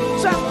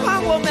转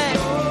化我们，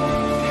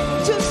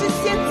就是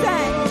现在，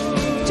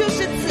就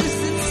是此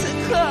时此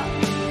刻。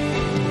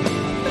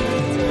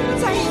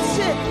再一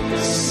次，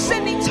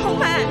圣灵充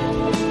满，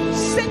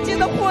圣洁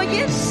的火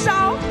焰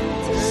烧，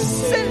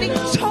圣灵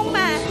充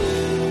满，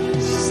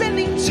圣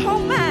灵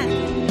充满，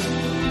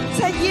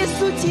在耶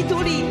稣基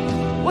督里，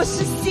我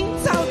是新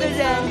造的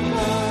人，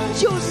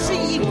旧事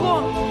已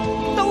过，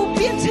都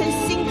变成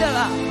新的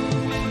了。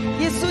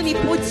耶稣，你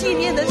不纪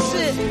念的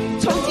事，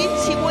从今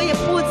起我也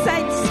不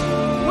再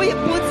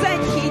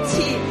提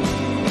起。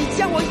你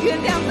叫我原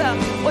谅的，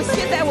我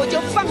现在我就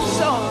放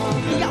手；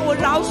你要我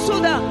饶恕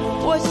的，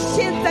我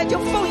现在就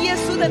奉耶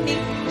稣的名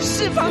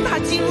释放他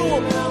进入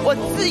我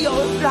自由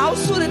饶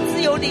恕的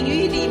自由领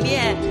域里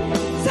面，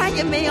再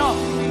也没有。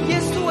耶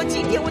稣，我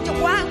今天我就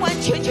完完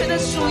全全的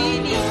属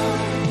于你。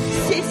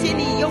谢谢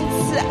你用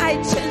慈爱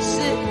诚实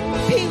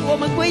聘我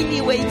们归你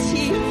为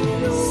妻，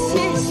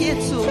谢谢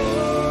主，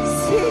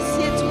谢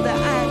谢主的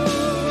爱。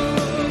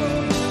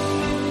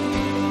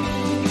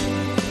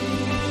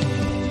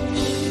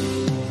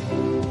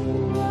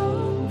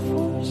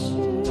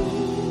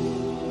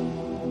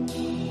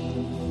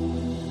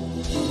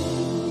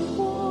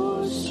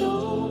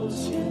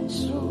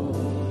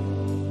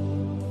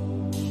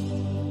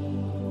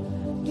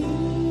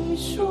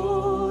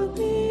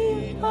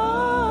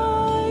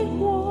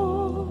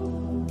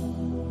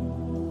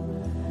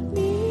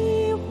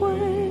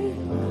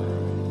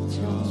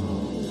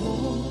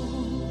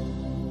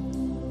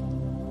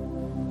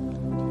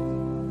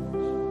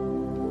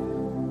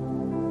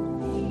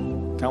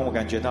当我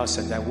感觉到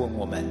神在问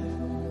我们，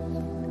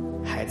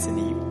孩子，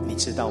你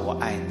知道我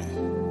爱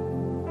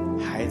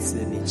你，孩子，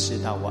你知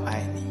道我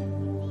爱你。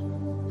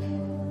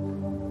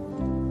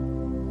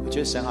我觉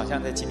得神好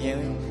像在今天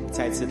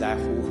再次来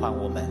呼唤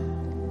我们，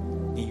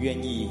你愿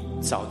意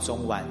早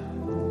中晚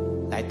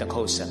来等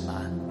候神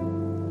吗？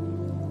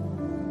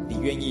你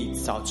愿意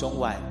早中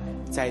晚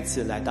再一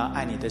次来到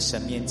爱你的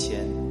神面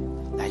前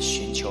来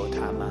寻求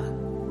他吗？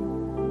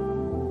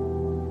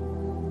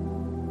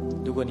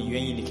如果你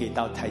愿意，你可以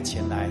到台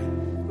前来，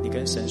你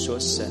跟神说，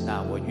神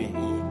啊，我愿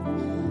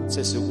意，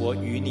这是我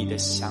与你的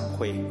相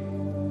会，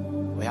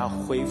我要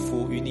恢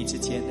复与你之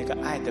间那个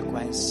爱的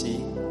关系。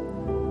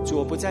主，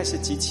我不再是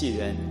机器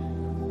人，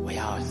我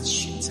要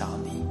寻找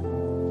你。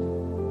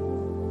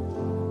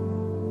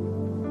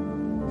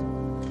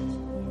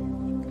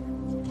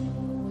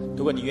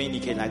如果你愿意，你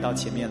可以来到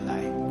前面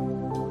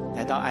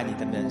来到爱你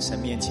的神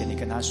面前，你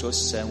跟他说，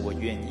神，我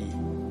愿意，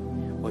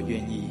我愿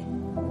意。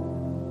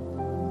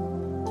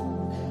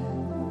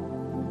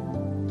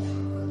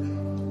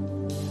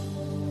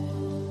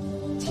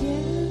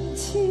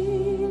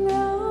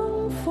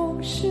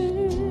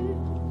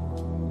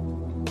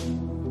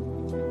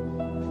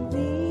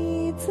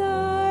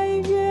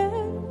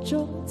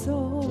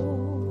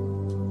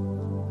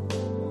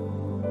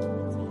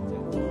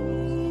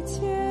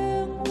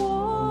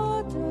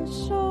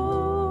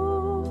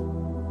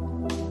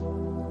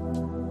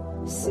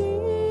喜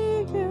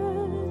悦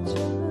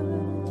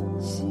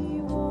珍惜。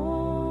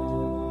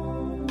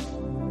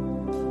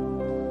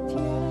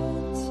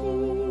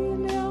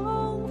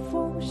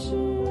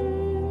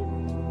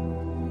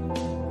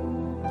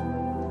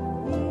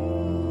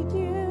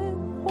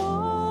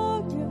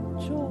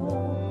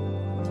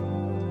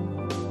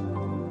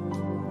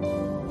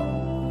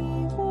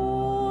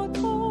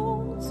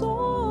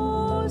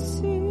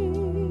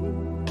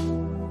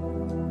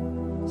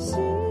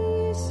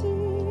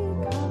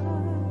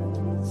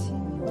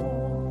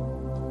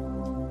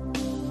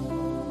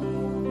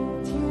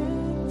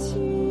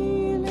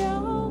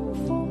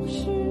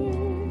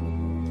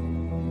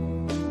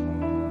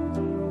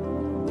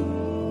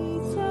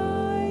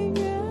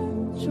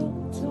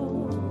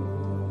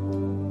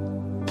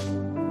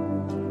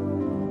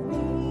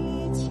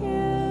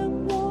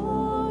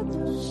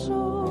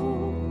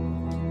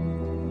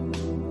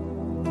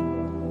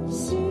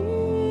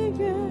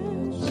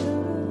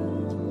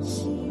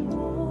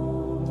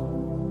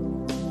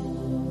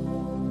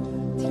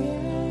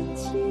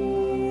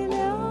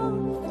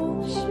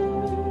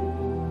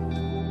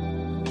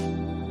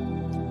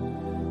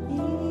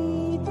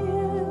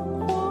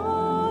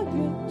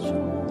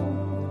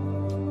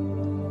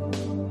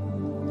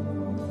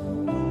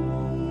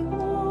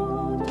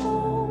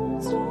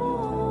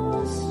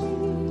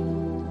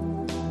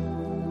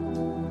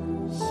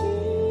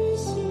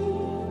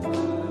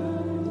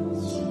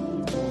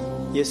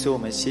耶稣，我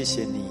们谢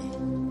谢你，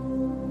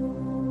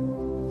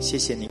谢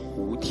谢你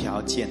无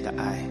条件的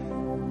爱，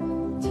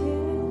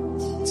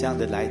这样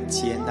的来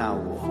接纳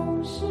我，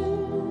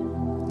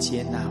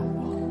接纳我。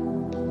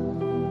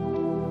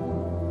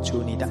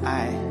主，你的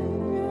爱，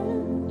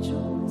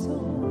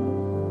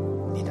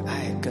你的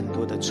爱更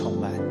多的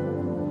充满。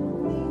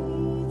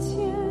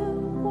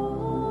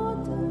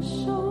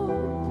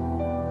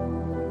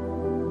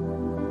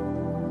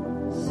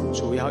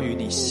主要与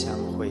你相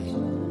会。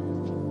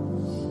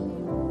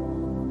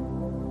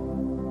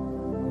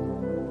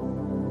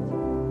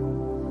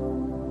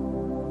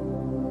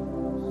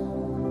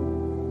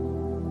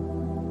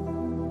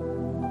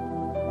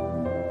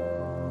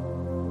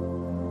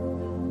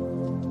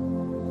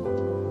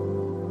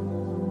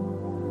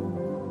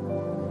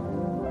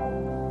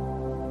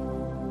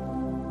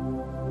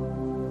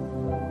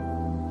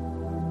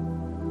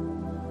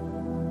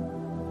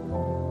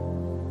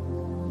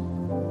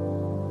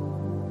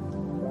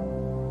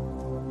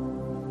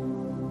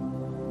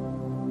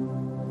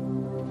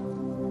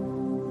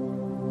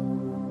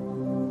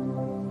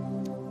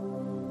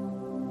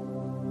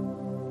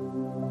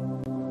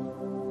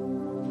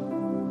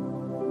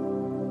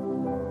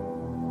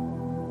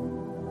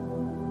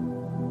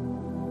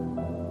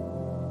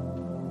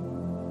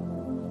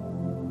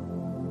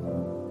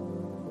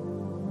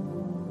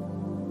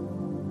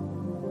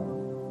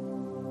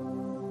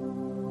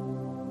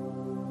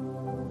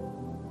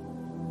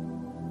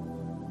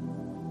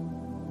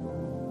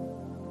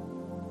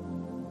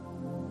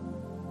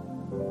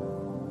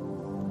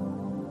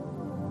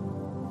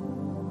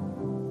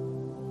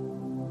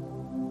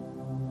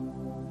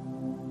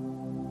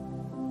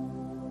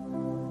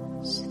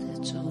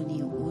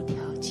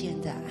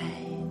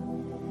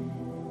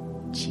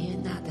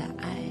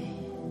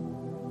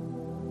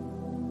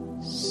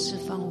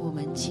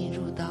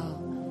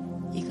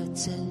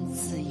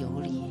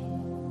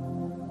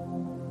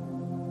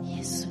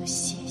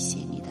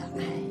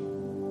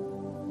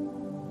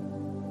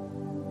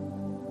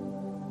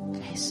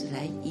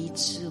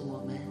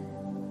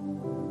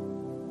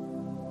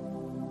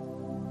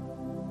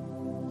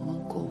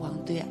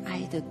对爱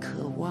的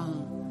渴望，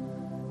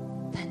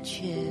但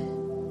却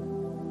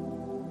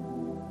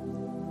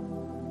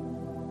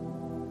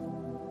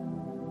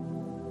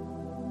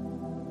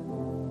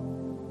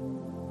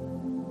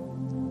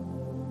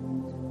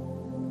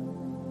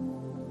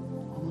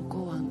我们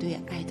过往对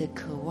爱的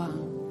渴望，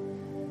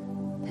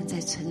但在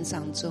成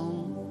长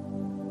中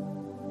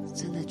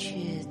真的却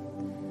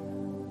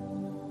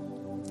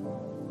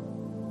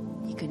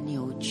一个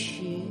扭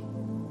曲，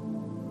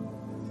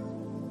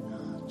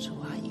主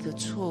啊，一个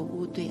错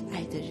误对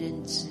爱的认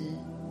知。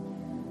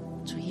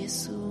主耶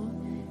稣，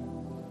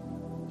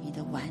你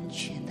的完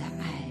全的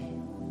爱，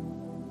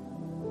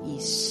你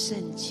圣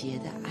洁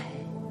的爱，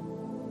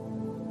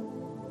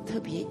特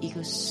别一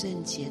个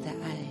圣洁的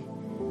爱，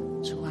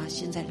主啊，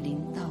现在临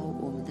到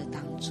我们的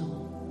当中，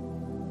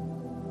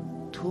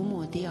涂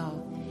抹掉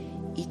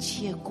一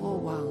切过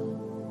往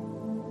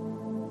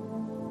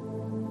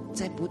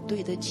在不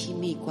对的亲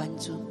密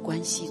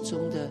关系中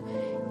的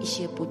一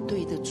些不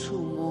对的触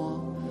摸。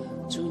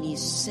主，你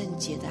圣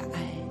洁的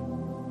爱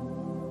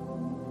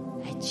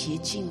来洁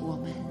净我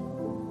们，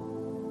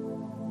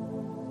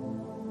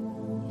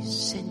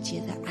圣洁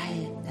的爱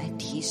来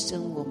提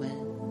升我们，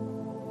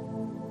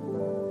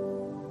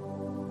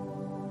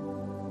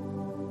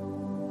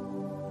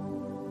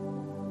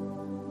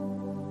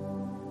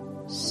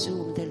使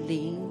我们的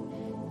灵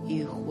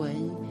与魂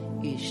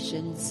与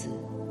身子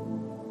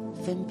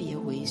分别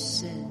为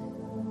圣。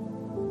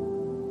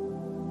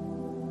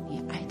你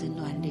爱的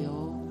暖流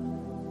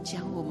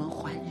将我们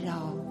环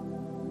绕，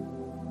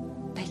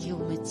带给我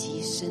们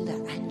极深的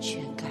安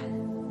全感，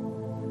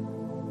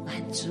满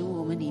足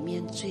我们里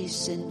面最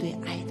深对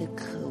爱的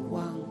渴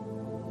望。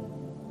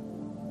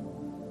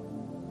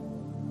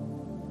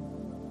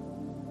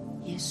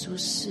耶稣，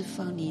释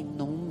放你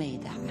浓美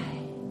的爱，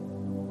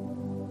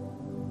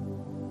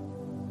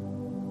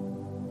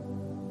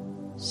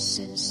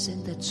深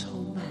深的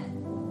充满，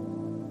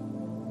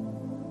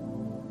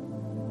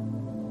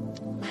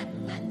慢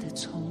慢的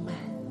充满。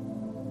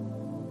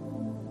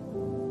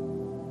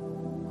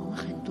我们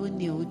很多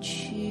扭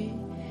曲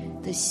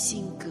的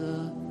性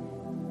格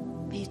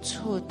被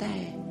错待，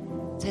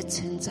在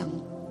成长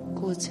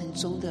过程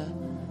中的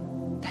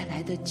带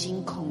来的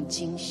惊恐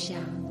惊吓。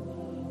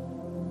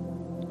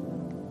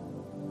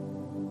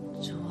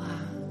主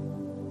啊，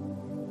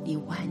你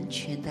完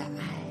全的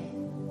爱，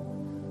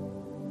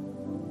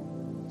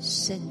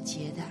圣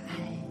洁的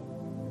爱，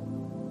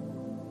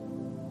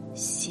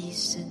牺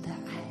牲的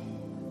爱，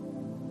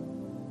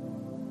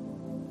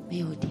没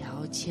有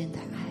条件的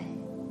爱，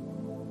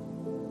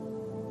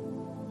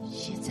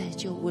现在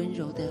就温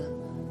柔的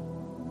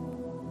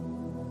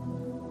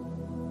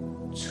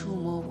触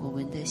摸我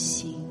们的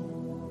心，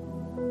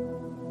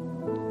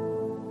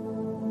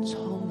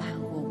充满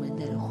我们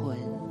的魂，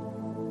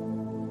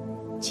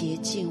洁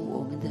净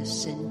我们的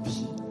身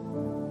体。